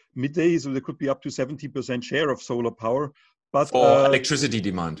midday, so there could be up to 70% share of solar power. But for electricity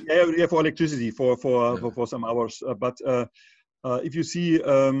demand. Yeah, for electricity for some hours. But if you see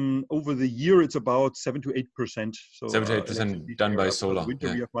over the year, it's about 7 to 8%. So 7 to 8% done by solar.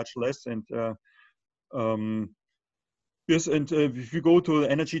 Winter we have much less, and Yes, and if you go to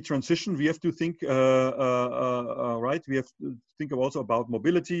energy transition, we have to think, right? We have to think also about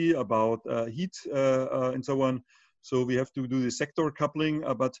mobility, about heat, and so on. So we have to do the sector coupling.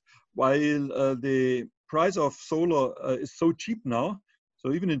 But while the price of solar is so cheap now,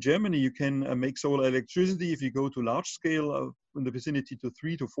 so even in Germany, you can make solar electricity if you go to large scale in the vicinity to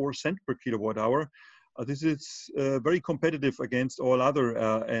 3 to 4 cents per kilowatt hour. This is very competitive against all other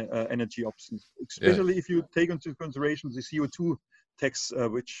energy options, especially if you take into consideration the CO2 tax,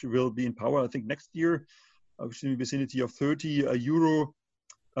 which will be in power, I think, next year, which is in the vicinity of 30 euro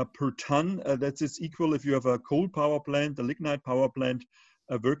per ton. That is equal if you have a coal power plant, a lignite power plant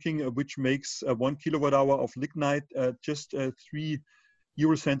working, which makes 1 kilowatt hour of lignite just 3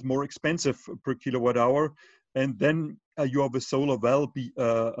 euro cent more expensive per kilowatt hour. And then you have a solar well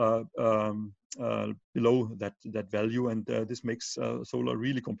below that value, and this makes solar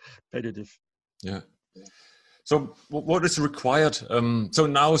really competitive. Yeah. So what is required? So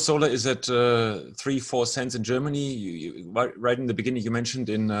now solar is at 3-4 cents in Germany. Right in the beginning, you mentioned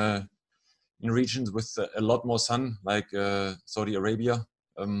in regions with a lot more sun, like Saudi Arabia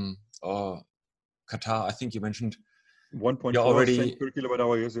or Qatar. I think you mentioned 1.4 cents per kilowatt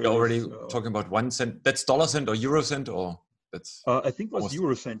hour. Yes, you're already talking about 1 cent. That's dollar cent or euro cent, or that's? I think it was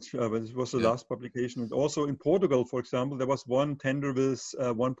euro cent. This was the last publication. And also in Portugal, for example, there was one tender with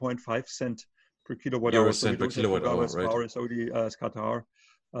 1.5 cent per kilowatt hour. So we don't have to go as far as Saudi as Qatar.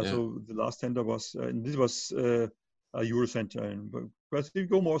 So the last tender was, and this was a euro cent. But if you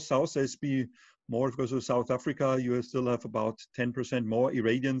go more south, there's be more, because of South Africa, you still have about 10% more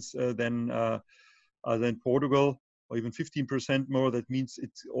irradiance than Portugal, or even 15% more. That means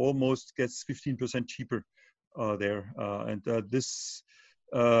it almost gets 15% cheaper there. And this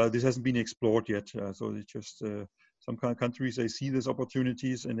hasn't been explored yet. So it's just some kind of countries, they see these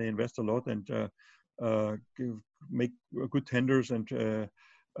opportunities and they invest a lot and make good tenders and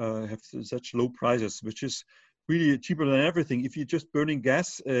have such low prices, which is really cheaper than everything. If you're just burning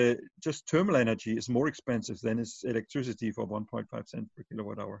gas, just thermal energy is more expensive than is electricity for 1.5 cents per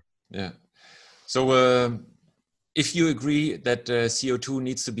kilowatt hour. Yeah. So if you agree that CO2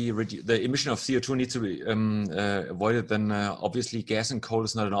 needs to be the emission of CO2 needs to be avoided, then obviously gas and coal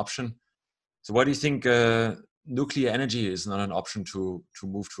is not an option. So why do you think nuclear energy is not an option to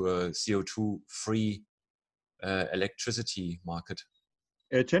move to a CO2-free electricity market?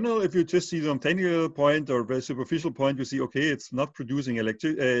 In general, if you just see the technical point or very superficial point, you see, okay, it's not producing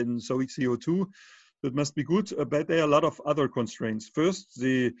so CO2, that must be good, but there are a lot of other constraints. First,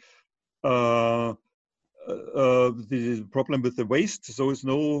 the problem with the waste. So it's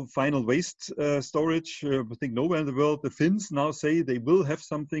no final waste storage. I think nowhere in the world. The Finns now say they will have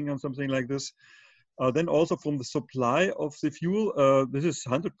something on something like this. Then also from the supply of the fuel, this is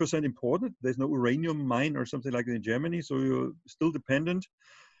 100% important. There's no uranium mine or something like that in Germany, so you're still dependent.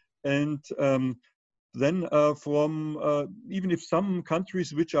 And then from even if some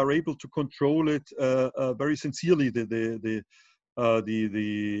countries which are able to control it very sincerely, the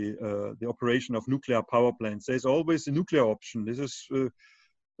operation of nuclear power plants, there's always a nuclear option. This is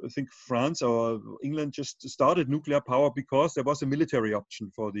I think France or England just started nuclear power because there was a military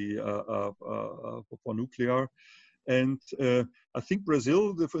option for the for nuclear, and I think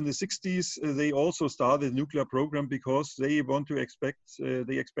Brazil in the 60s they also started a nuclear program because they want to expect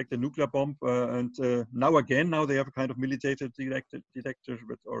a nuclear bomb, and now they have a kind of military detector,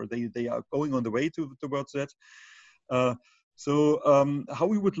 or they are going on the way towards that. So how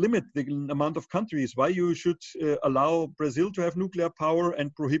we would limit the amount of countries, why you should allow Brazil to have nuclear power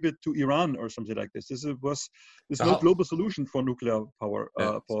and prohibit to Iran or something like this. There's no global solution for nuclear power.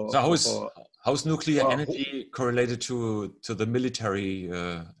 How is nuclear energy correlated to the military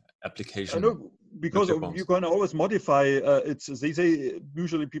application? I know, because you can always modify they say,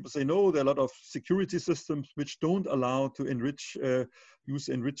 usually people say no, there are a lot of security systems which don't allow to use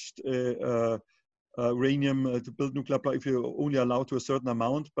enriched uranium to build nuclear power if you only allow to a certain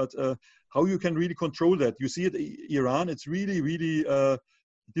amount. But how you can really control that? You see it Iran, it's really, really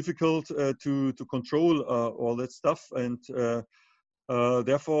difficult to control all that stuff. And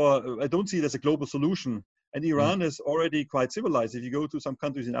therefore, I don't see it as a global solution. And Iran is already quite civilized. If you go to some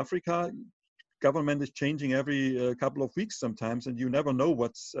countries in Africa, government is changing every couple of weeks sometimes, and you never know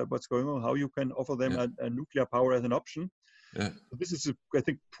what's going on, how you can offer them a nuclear power as an option. Yeah. This is, I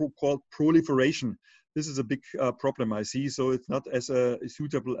think, called proliferation. This is a big problem I see. So it's not as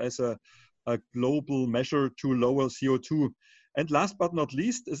suitable as a global measure to lower CO2. And last but not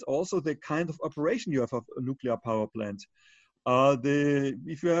least is also the kind of operation you have of a nuclear power plant.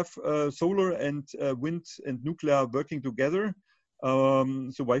 If you have solar and wind and nuclear working together,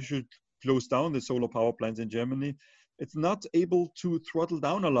 so why should close down the solar power plants in Germany? it's not able to throttle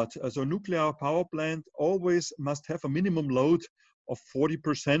down a lot. So nuclear power plant always must have a minimum load of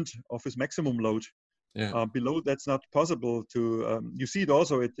 40% of its maximum load. Yeah. Below that's not possible to, you see it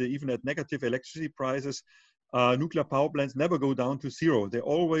also even at negative electricity prices, nuclear power plants never go down to zero. They're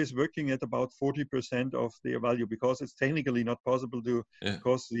always working at about 40% of their value because it's technically not possible to,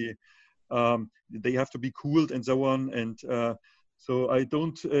 because they have to be cooled and so on. And so I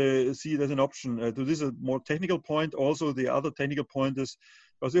don't see it as an option. This is a more technical point. Also, the other technical point is,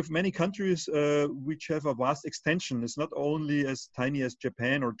 because we have many countries which have a vast extension. It's not only as tiny as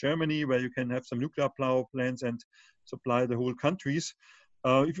Japan or Germany, where you can have some nuclear power plants and supply the whole countries.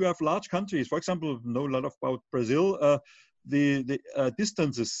 If you have large countries, for example, know a lot about Brazil, the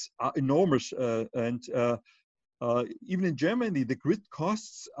distances are enormous. Even in Germany, the grid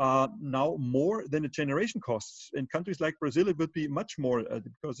costs are now more than the generation costs. In countries like Brazil, it would be much more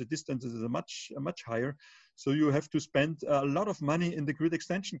because the distances are much higher. So you have to spend a lot of money in the grid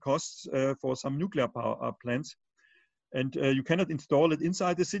extension costs for some nuclear power plants. And you cannot install it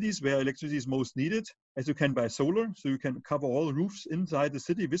inside the cities where electricity is most needed, as you can by solar. So you can cover all roofs inside the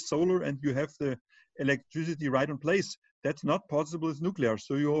city with solar, and you have the electricity right in place. That's not possible with nuclear.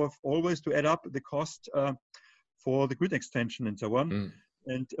 So you have always to add up the cost for the grid extension and so on.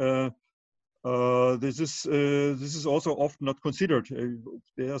 And this is also often not considered.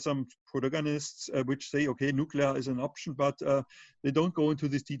 There are some protagonists which say, okay, nuclear is an option, but they don't go into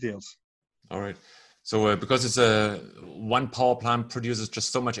these details. All right. So because it's one power plant produces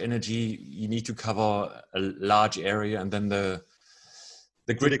just so much energy, you need to cover a large area, and then the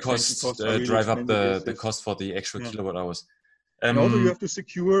grid costs really drive up the cost for the actual kilowatt hours. And also you have to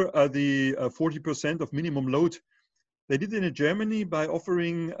secure the 40% of minimum load. They did it in Germany by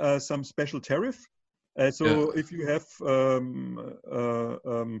offering some special tariff. So if you have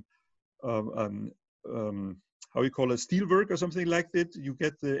how you call it, steel work or something like that, you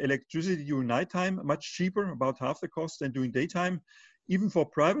get the electricity during nighttime much cheaper, about half the cost than during daytime. Even for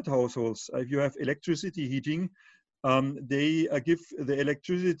private households, if you have electricity heating, they give the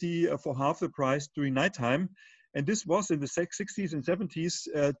electricity for half the price during nighttime. And this was in the 60s and 70s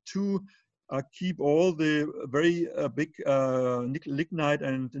to keep all the very big lignite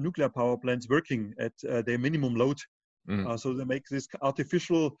and nuclear power plants working at their minimum load. So they make this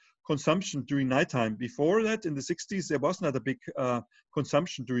artificial consumption during nighttime. Before that, in the 60s, there was not a big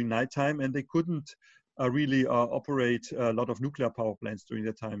consumption during nighttime, and they couldn't really operate a lot of nuclear power plants during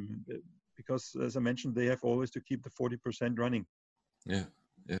that time because, as I mentioned, they have always to keep the 40% running. Yeah,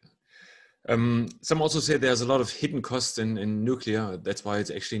 yeah. Some also say there's a lot of hidden costs in nuclear. That's why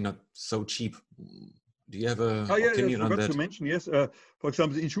it's actually not so cheap. Do you have an opinion on that? I forgot to mention, yes. For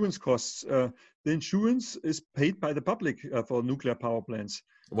example, the insurance costs. The insurance is paid by the public for nuclear power plants.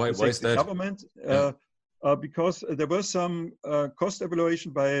 Why is that? Government, because there was some cost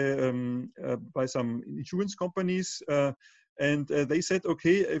evaluation by some insurance companies, and they said,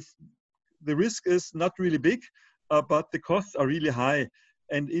 okay, if the risk is not really big, but the costs are really high.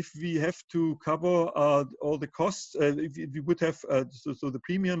 And if we have to cover all the costs, if we would have, so the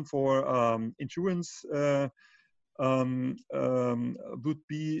premium for insurance would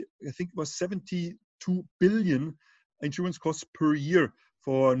be, I think it was 72 billion insurance costs per year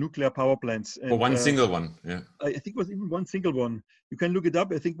for nuclear power plants. And, for one single one, yeah. I think it was even one single one. You can look it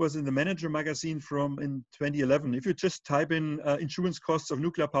up. I think it was in the Manager magazine in 2011. If you just type in insurance costs of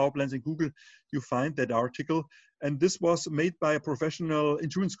nuclear power plants in Google, you find that article. And this was made by professional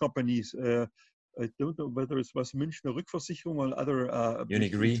insurance companies. I don't know whether it was Münchner Rückversicherung or other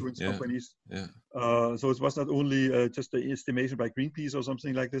insurance companies. Yeah. So it was not only just an estimation by Greenpeace or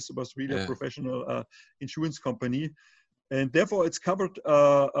something like this. It was really a professional insurance company. And therefore, it's covered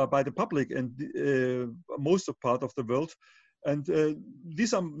by the public and most of part of the world. And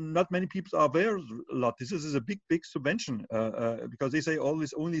these are not many people are aware a lot. This is a big subvention because they say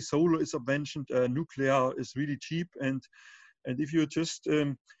always only solar is subventioned, nuclear is really cheap. And if you just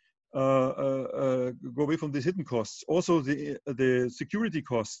go away from these hidden costs, also the security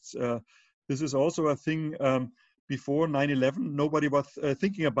costs. This is also a thing. Before 9/11, nobody was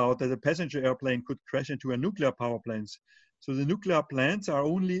thinking about that a passenger airplane could crash into a nuclear power plant. So the nuclear plants are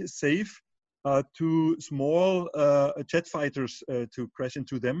only safe to small jet fighters to crash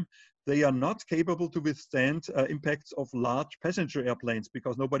into them. They are not capable to withstand impacts of large passenger airplanes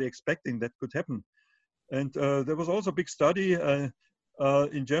because nobody expecting that could happen. And there was also a big study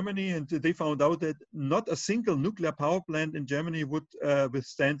in Germany, and they found out that not a single nuclear power plant in Germany would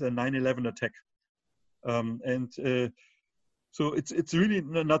withstand a 9/11 attack. So it's really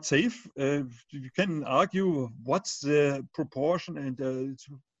not safe. You can argue what's the proportion, and it's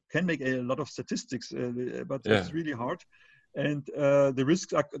can make a lot of statistics, but Yeah. it's really hard. And the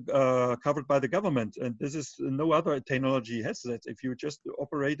risks are covered by the government, and this is no other technology has that. If you just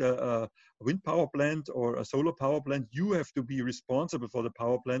operate a wind power plant or a solar power plant, you have to be responsible for the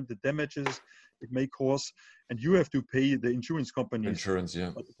power plant, the damages it may cause, and you have to pay the insurance companies Insurance,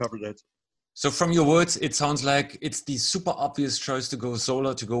 yeah, to cover that. So from your words, it sounds like it's the super obvious choice to go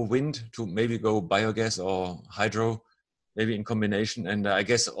solar, to go wind, to maybe go biogas or hydro, maybe in combination, and I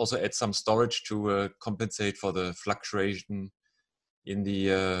guess also add some storage to compensate for the fluctuation in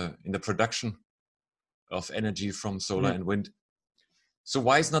the production of energy from solar and wind. So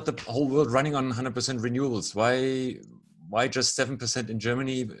why is not the whole world running on 100% renewables? Why just 7% in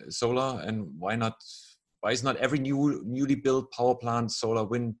Germany solar, and why is not every newly built power plant solar,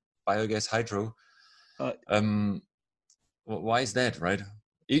 wind, biogas, hydro? Why is that, right?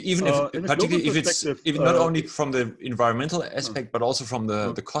 Even if, particularly if it's even not only from the environmental aspect, but also from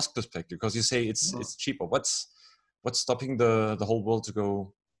the cost perspective, because you say it's cheaper. What's stopping the whole world to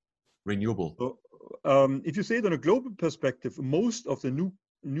go renewable? So, if you say it on a global perspective, most of the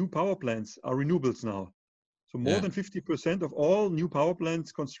new power plants are renewables now. So more than 50% of all new power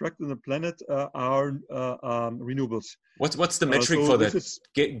plants constructed on the planet are renewables. What's the metric for that?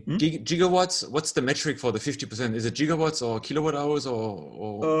 Gigawatts? What's the metric for the 50%? Is it gigawatts or kilowatt hours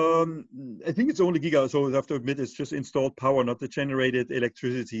or? I think it's only giga. So I have to admit, it's just installed power, not the generated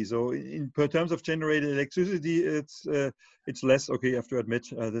electricity. So in per terms of generated electricity, it's less. Okay, you have to admit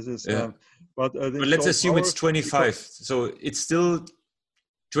this is. But let's assume it's 25. So it's still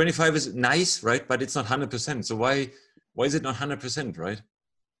 25 is nice, right? But it's not 100%. So why is it not 100%, right?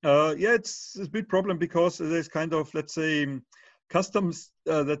 Yeah, it's a big problem because there's kind of, let's say, customs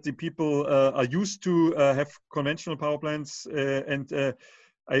that the people are used to have conventional power plants, and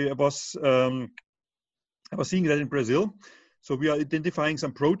I was seeing that in Brazil. So we are identifying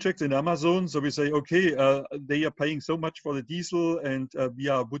some projects in Amazon. So we say, okay, they are paying so much for the diesel, and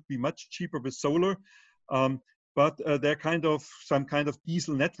would be much cheaper with solar. But they're kind of some kind of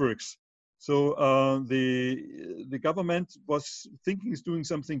diesel networks. So the government was thinking is doing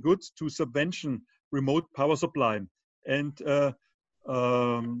something good to subvention remote power supply. And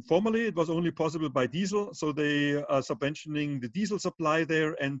formerly it was only possible by diesel. So they are subventioning the diesel supply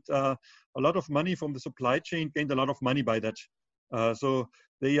there, and a lot of money from the supply chain gained a lot of money by that. So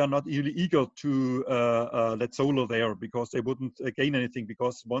they are not really eager to let solar there because they wouldn't gain anything,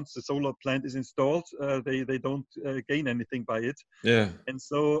 because once the solar plant is installed, they don't gain anything by it. Yeah. And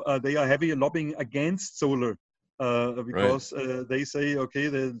so they are heavy lobbying against solar because they say,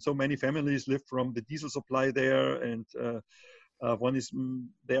 okay, so many families live from the diesel supply there, and one is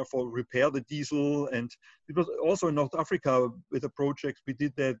therefore repair the diesel. And it was also in North Africa with a project we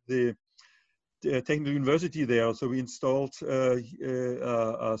did that the technical university there. So we installed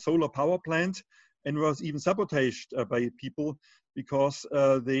a solar power plant, and was even sabotaged by people because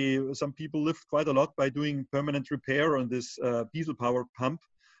some people lived quite a lot by doing permanent repair on this diesel power pump.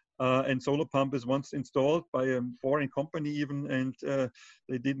 And solar pump is once installed by a foreign company even, and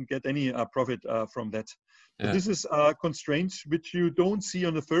they didn't get any profit from that. So this is constraints which you don't see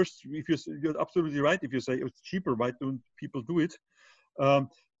on the first. You're absolutely right. If you say it's cheaper, why don't people do it?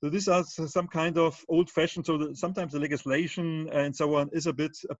 So these are some kind of old-fashioned. So sometimes the legislation and so on is a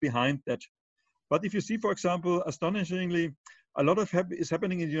bit behind that. But if you see, for example, astonishingly, a lot is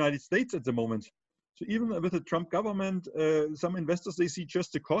happening in the United States at the moment. So even with the Trump government, some investors, they see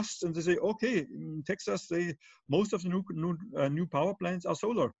just the costs and they say, okay, in Texas, most of the new power plants are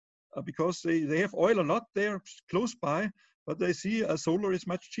solar because they have oil a lot there close by, but they see solar is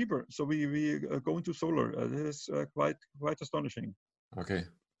much cheaper. So we go into solar. This is quite astonishing. Okay.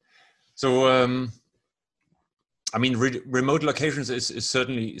 So, I mean, remote locations is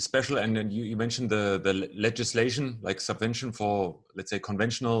certainly special. And then you mentioned the legislation, like subvention for, let's say,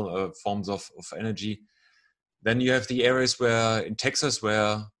 conventional forms of energy. Then you have the areas where in Texas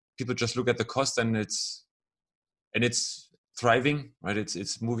where people just look at the cost and it's thriving, right?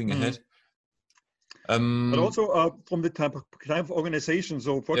 It's moving ahead. But also from the type of organization.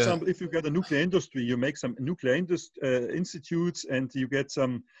 So, for example, if you get a nuclear industry, you make some nuclear institutes, and you get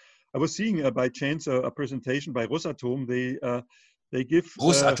some. I was seeing by chance a presentation by Rosatom. They give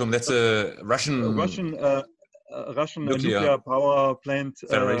Rosatom. That's a Russian nuclear power plant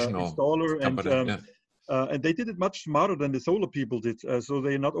federation installer, company, and they did it much smarter than the solar people did. So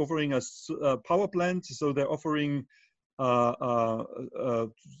they're not offering a power plant. So they're offering.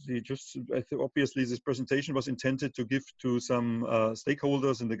 Obviously this presentation was intended to give to some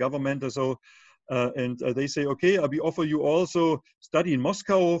stakeholders in the government or so and they say, okay, we offer you also study in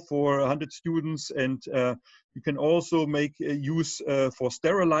Moscow for 100 students, and you can also make use for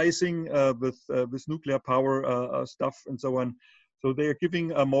sterilizing with nuclear power stuff and so on. So they are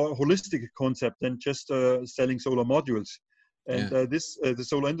giving a more holistic concept than just selling solar modules. And the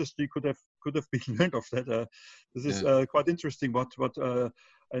solar industry could have been learned of that. This is quite interesting.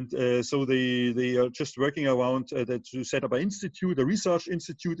 So they are just working around that to set up an institute, a research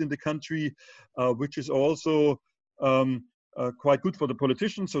institute in the country, which is also quite good for the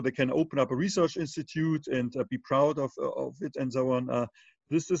politicians, so they can open up a research institute and be proud of it and so on.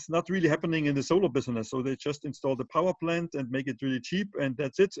 This is not really happening in the solar business. So they just install the power plant and make it really cheap, and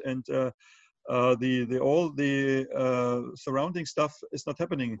that's it. And all the surrounding stuff is not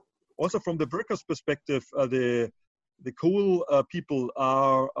happening. Also, from the workers' perspective, the coal people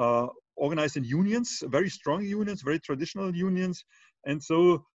are organized in unions, very strong unions, very traditional unions, and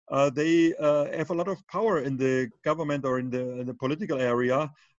so they have a lot of power in the government or in the political area.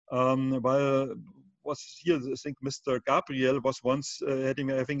 While was here, I think Mr. Gabriel was once having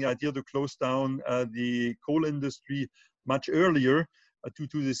the idea to close down the coal industry much earlier due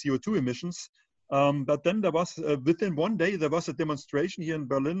to the CO2 emissions. But then there was, within one day, there was a demonstration here in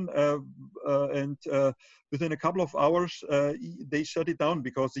Berlin, and within a couple of hours, they shut it down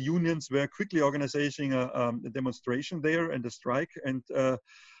because the unions were quickly organizing a demonstration there and a strike. And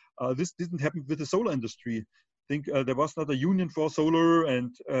this didn't happen with the solar industry. I think there was not a union for solar,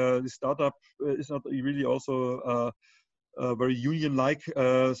 and the startup is not really also very union-like.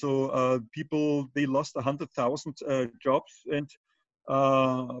 So people, they lost 100,000 jobs, and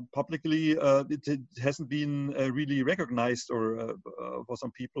publicly it hasn't been really recognized or for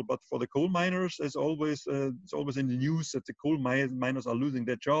some people, but for the coal miners, it's always in the news that the coal miners are losing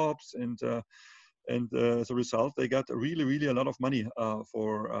their jobs, and as a result, they got really a lot of money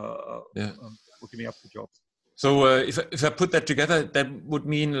for giving up the jobs. So if I put that together, that would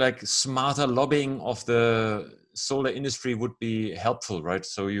mean like smarter lobbying of the solar industry would be helpful, right?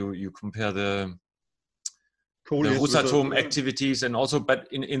 So you compare the Rosatom activities, and also, but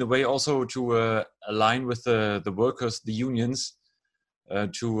in a way also to align with the workers, the unions,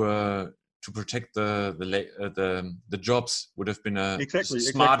 to protect the jobs would have been a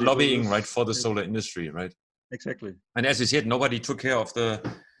smart lobbying, right, for the solar industry, right? Exactly. And as you said, nobody took care of the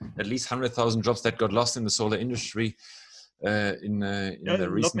at least 100,000 jobs that got lost in the solar industry in the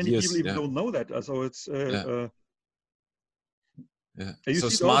recent years. Not many people even don't know that. So it's so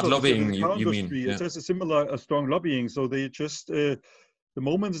smart lobbying, you mean? It has a similar strong lobbying. So they just the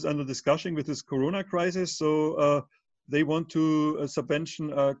moment is under discussion with this Corona crisis. So they want to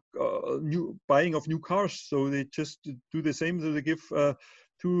subvention new buying of new cars. So they just do the same. So they give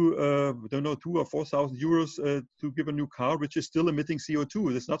 2 or 4,000 euros to give a new car, which is still emitting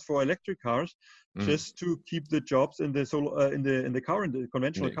CO2. It's not for electric cars, just to keep the jobs in the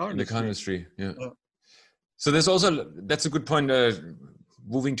conventional car industry. So there's also, that's a good point.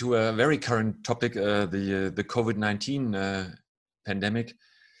 Moving to a very current topic, the COVID-19 pandemic.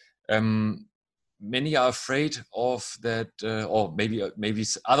 Many are afraid of that, or maybe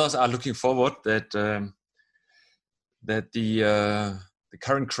others are looking forward that the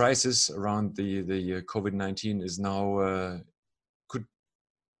current crisis around the COVID-19 is now could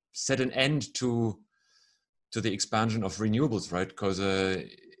set an end to the expansion of renewables, right? Because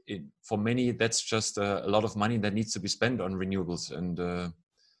for many, that's just a lot of money that needs to be spent on renewables. And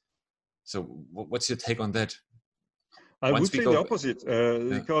so what's your take on that? I would say the opposite,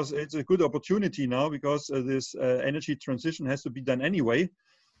 because it's a good opportunity now, because this energy transition has to be done anyway.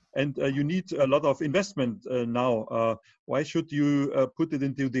 And you need a lot of investment now. Why should you put it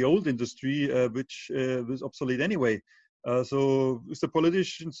into the old industry, which was obsolete anyway? So if the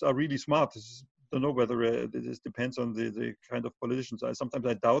politicians are really smart, I don't know whether this depends on the kind of politicians. Sometimes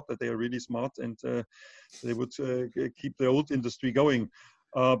I doubt that they are really smart, and they would keep the old industry going.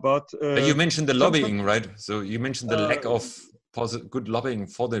 But you mentioned the lobbying, right? So you mentioned the lack of good lobbying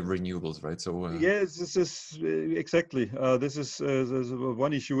for the renewables, right? So yes, this is exactly this is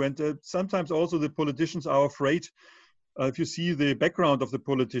one issue, and sometimes also the politicians are afraid. If you see the background of the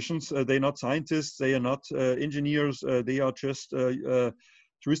politicians, they're not scientists, they are not engineers, they are just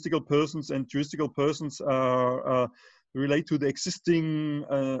juridical persons, and juridical persons are relate to the existing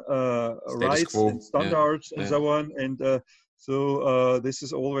rights and standards and so on, and so this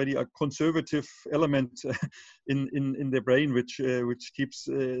is already a conservative element in their brain, which keeps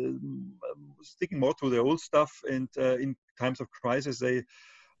sticking more to the old stuff. And in times of crisis, they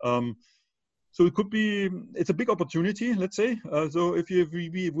so it could be, it's a big opportunity, let's say. So if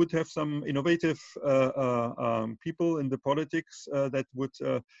we would have some innovative people in the politics that would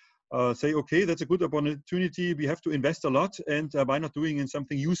say, okay, that's a good opportunity. We have to invest a lot, and why not doing in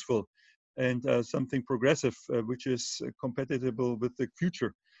something useful and something progressive, which is compatible with the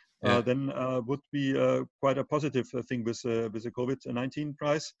future. Then would be quite a positive thing with the COVID-19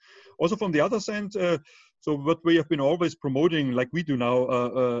 price. Also from the other side, so what we have been always promoting, like we do now,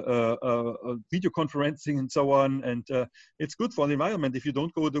 video conferencing and so on, and it's good for the environment. If you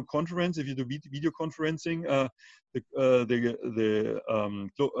don't go to a conference, if you do video conferencing, the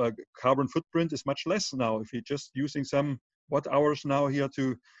carbon footprint is much less now. If you're just using some watt hours now here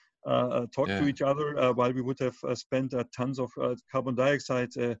to talk to each other, while we would have spent tons of carbon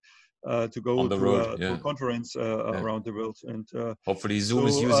dioxide to go to a conference around the world. And hopefully Zoom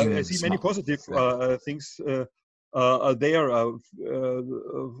is using I see many positive things there.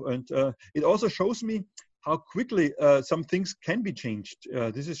 And it also shows me how quickly some things can be changed.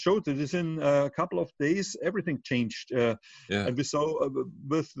 This is showed that within a couple of days, everything changed. And we saw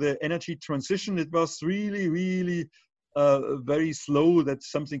with the energy transition, it was really, really very slow that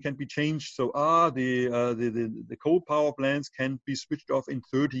something can be changed. So the coal power plants can be switched off in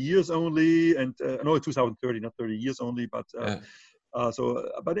 30 years only, and no, 2030, not 30 years only, but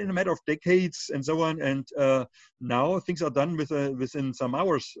but in a matter of decades and so on. And now things are done within some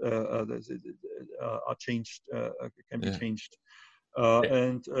hours. Are changed, can be changed.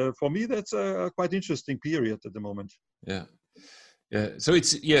 And for me, that's a quite interesting period at the moment. Yeah. So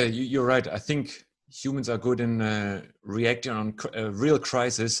it's you're right. I think humans are good in reacting on a real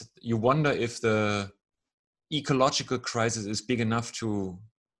crisis. You wonder if the ecological crisis is big enough to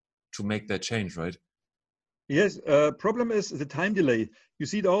make that change, right? Yes. Problem is the time delay. You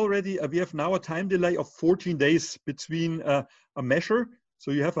see it already. We have now a time delay of 14 days between a measure.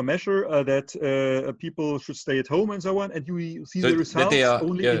 So you have a measure that people should stay at home and so on, and you see the results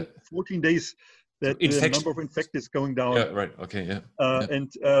only in 14 days. That the number of infected is going down. Yeah, right. Okay, yeah.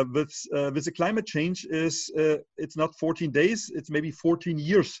 And with the climate change, it's not 14 days; it's maybe 14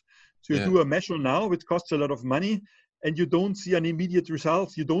 years. So you do a measure now, which costs a lot of money, and you don't see an immediate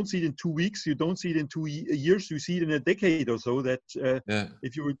result. You don't see it in 2 weeks. You don't see it in 2 years. You see it in a decade or so. That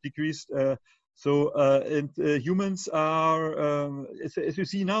if you decrease. Humans are, as you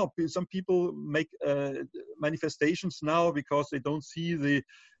see now, some people make manifestations now because they don't see the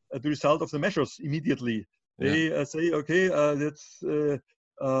result of the measures immediately. They say, okay,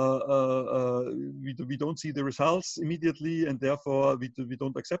 we don't see the results immediately, and therefore we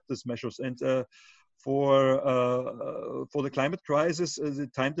don't accept these measures. And for the climate crisis, the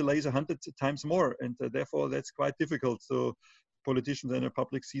time delay is 100 times more, and therefore that's quite difficult. So politicians and the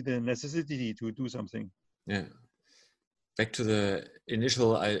public see the necessity to do something. Yeah. Back to the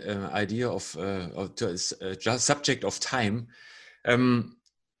initial idea of just subject of time.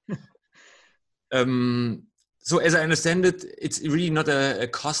 So as I understand it, it's really not a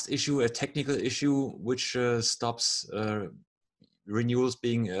cost issue, a technical issue, which stops renewals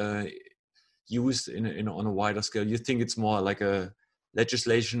being used on a wider scale. You think it's more like a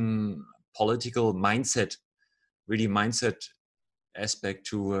legislation, political mindset, really mindset aspect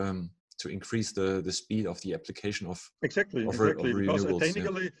to increase the speed of the application of renewables. Because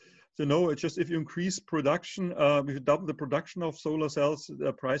technically, it's just if you increase production, if you double the production of solar cells,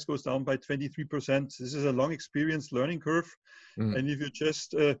 the price goes down by 23%. This is a long experience learning curve. And if you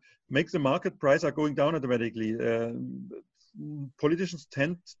just make the market price are going down automatically, politicians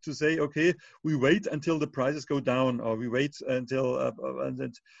tend to say, okay, we wait until the prices go down, or we wait until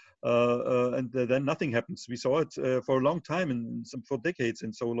and then nothing happens. We saw it for a long time and for decades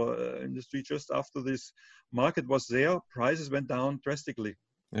in solar industry. Just after this market was there, prices went down drastically.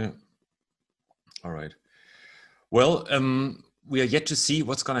 Yeah. All right. Well, we are yet to see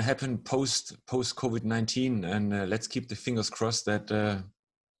what's going to happen post COVID-19, and let's keep the fingers crossed that the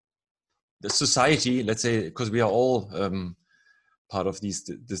society, let's say, because we are all part of this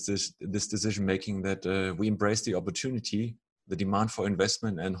decision making, that we embrace the opportunity, the demand for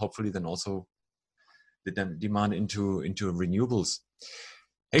investment, and hopefully then also the demand into renewables.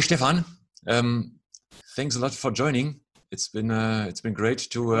 Hey Stefan, thanks a lot for joining. It's been great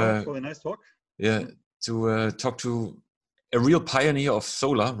to for a nice talk. Yeah, to talk to a real pioneer of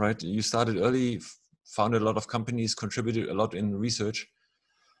solar. Right, you started early, founded a lot of companies, contributed a lot in research.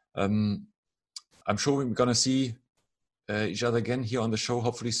 I'm sure we're gonna see each other again here on the show,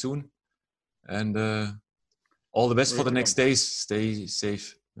 hopefully soon. And all the best for the next days. Stay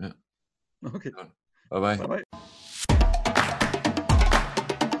safe. Yeah. Okay. Bye bye. Bye bye.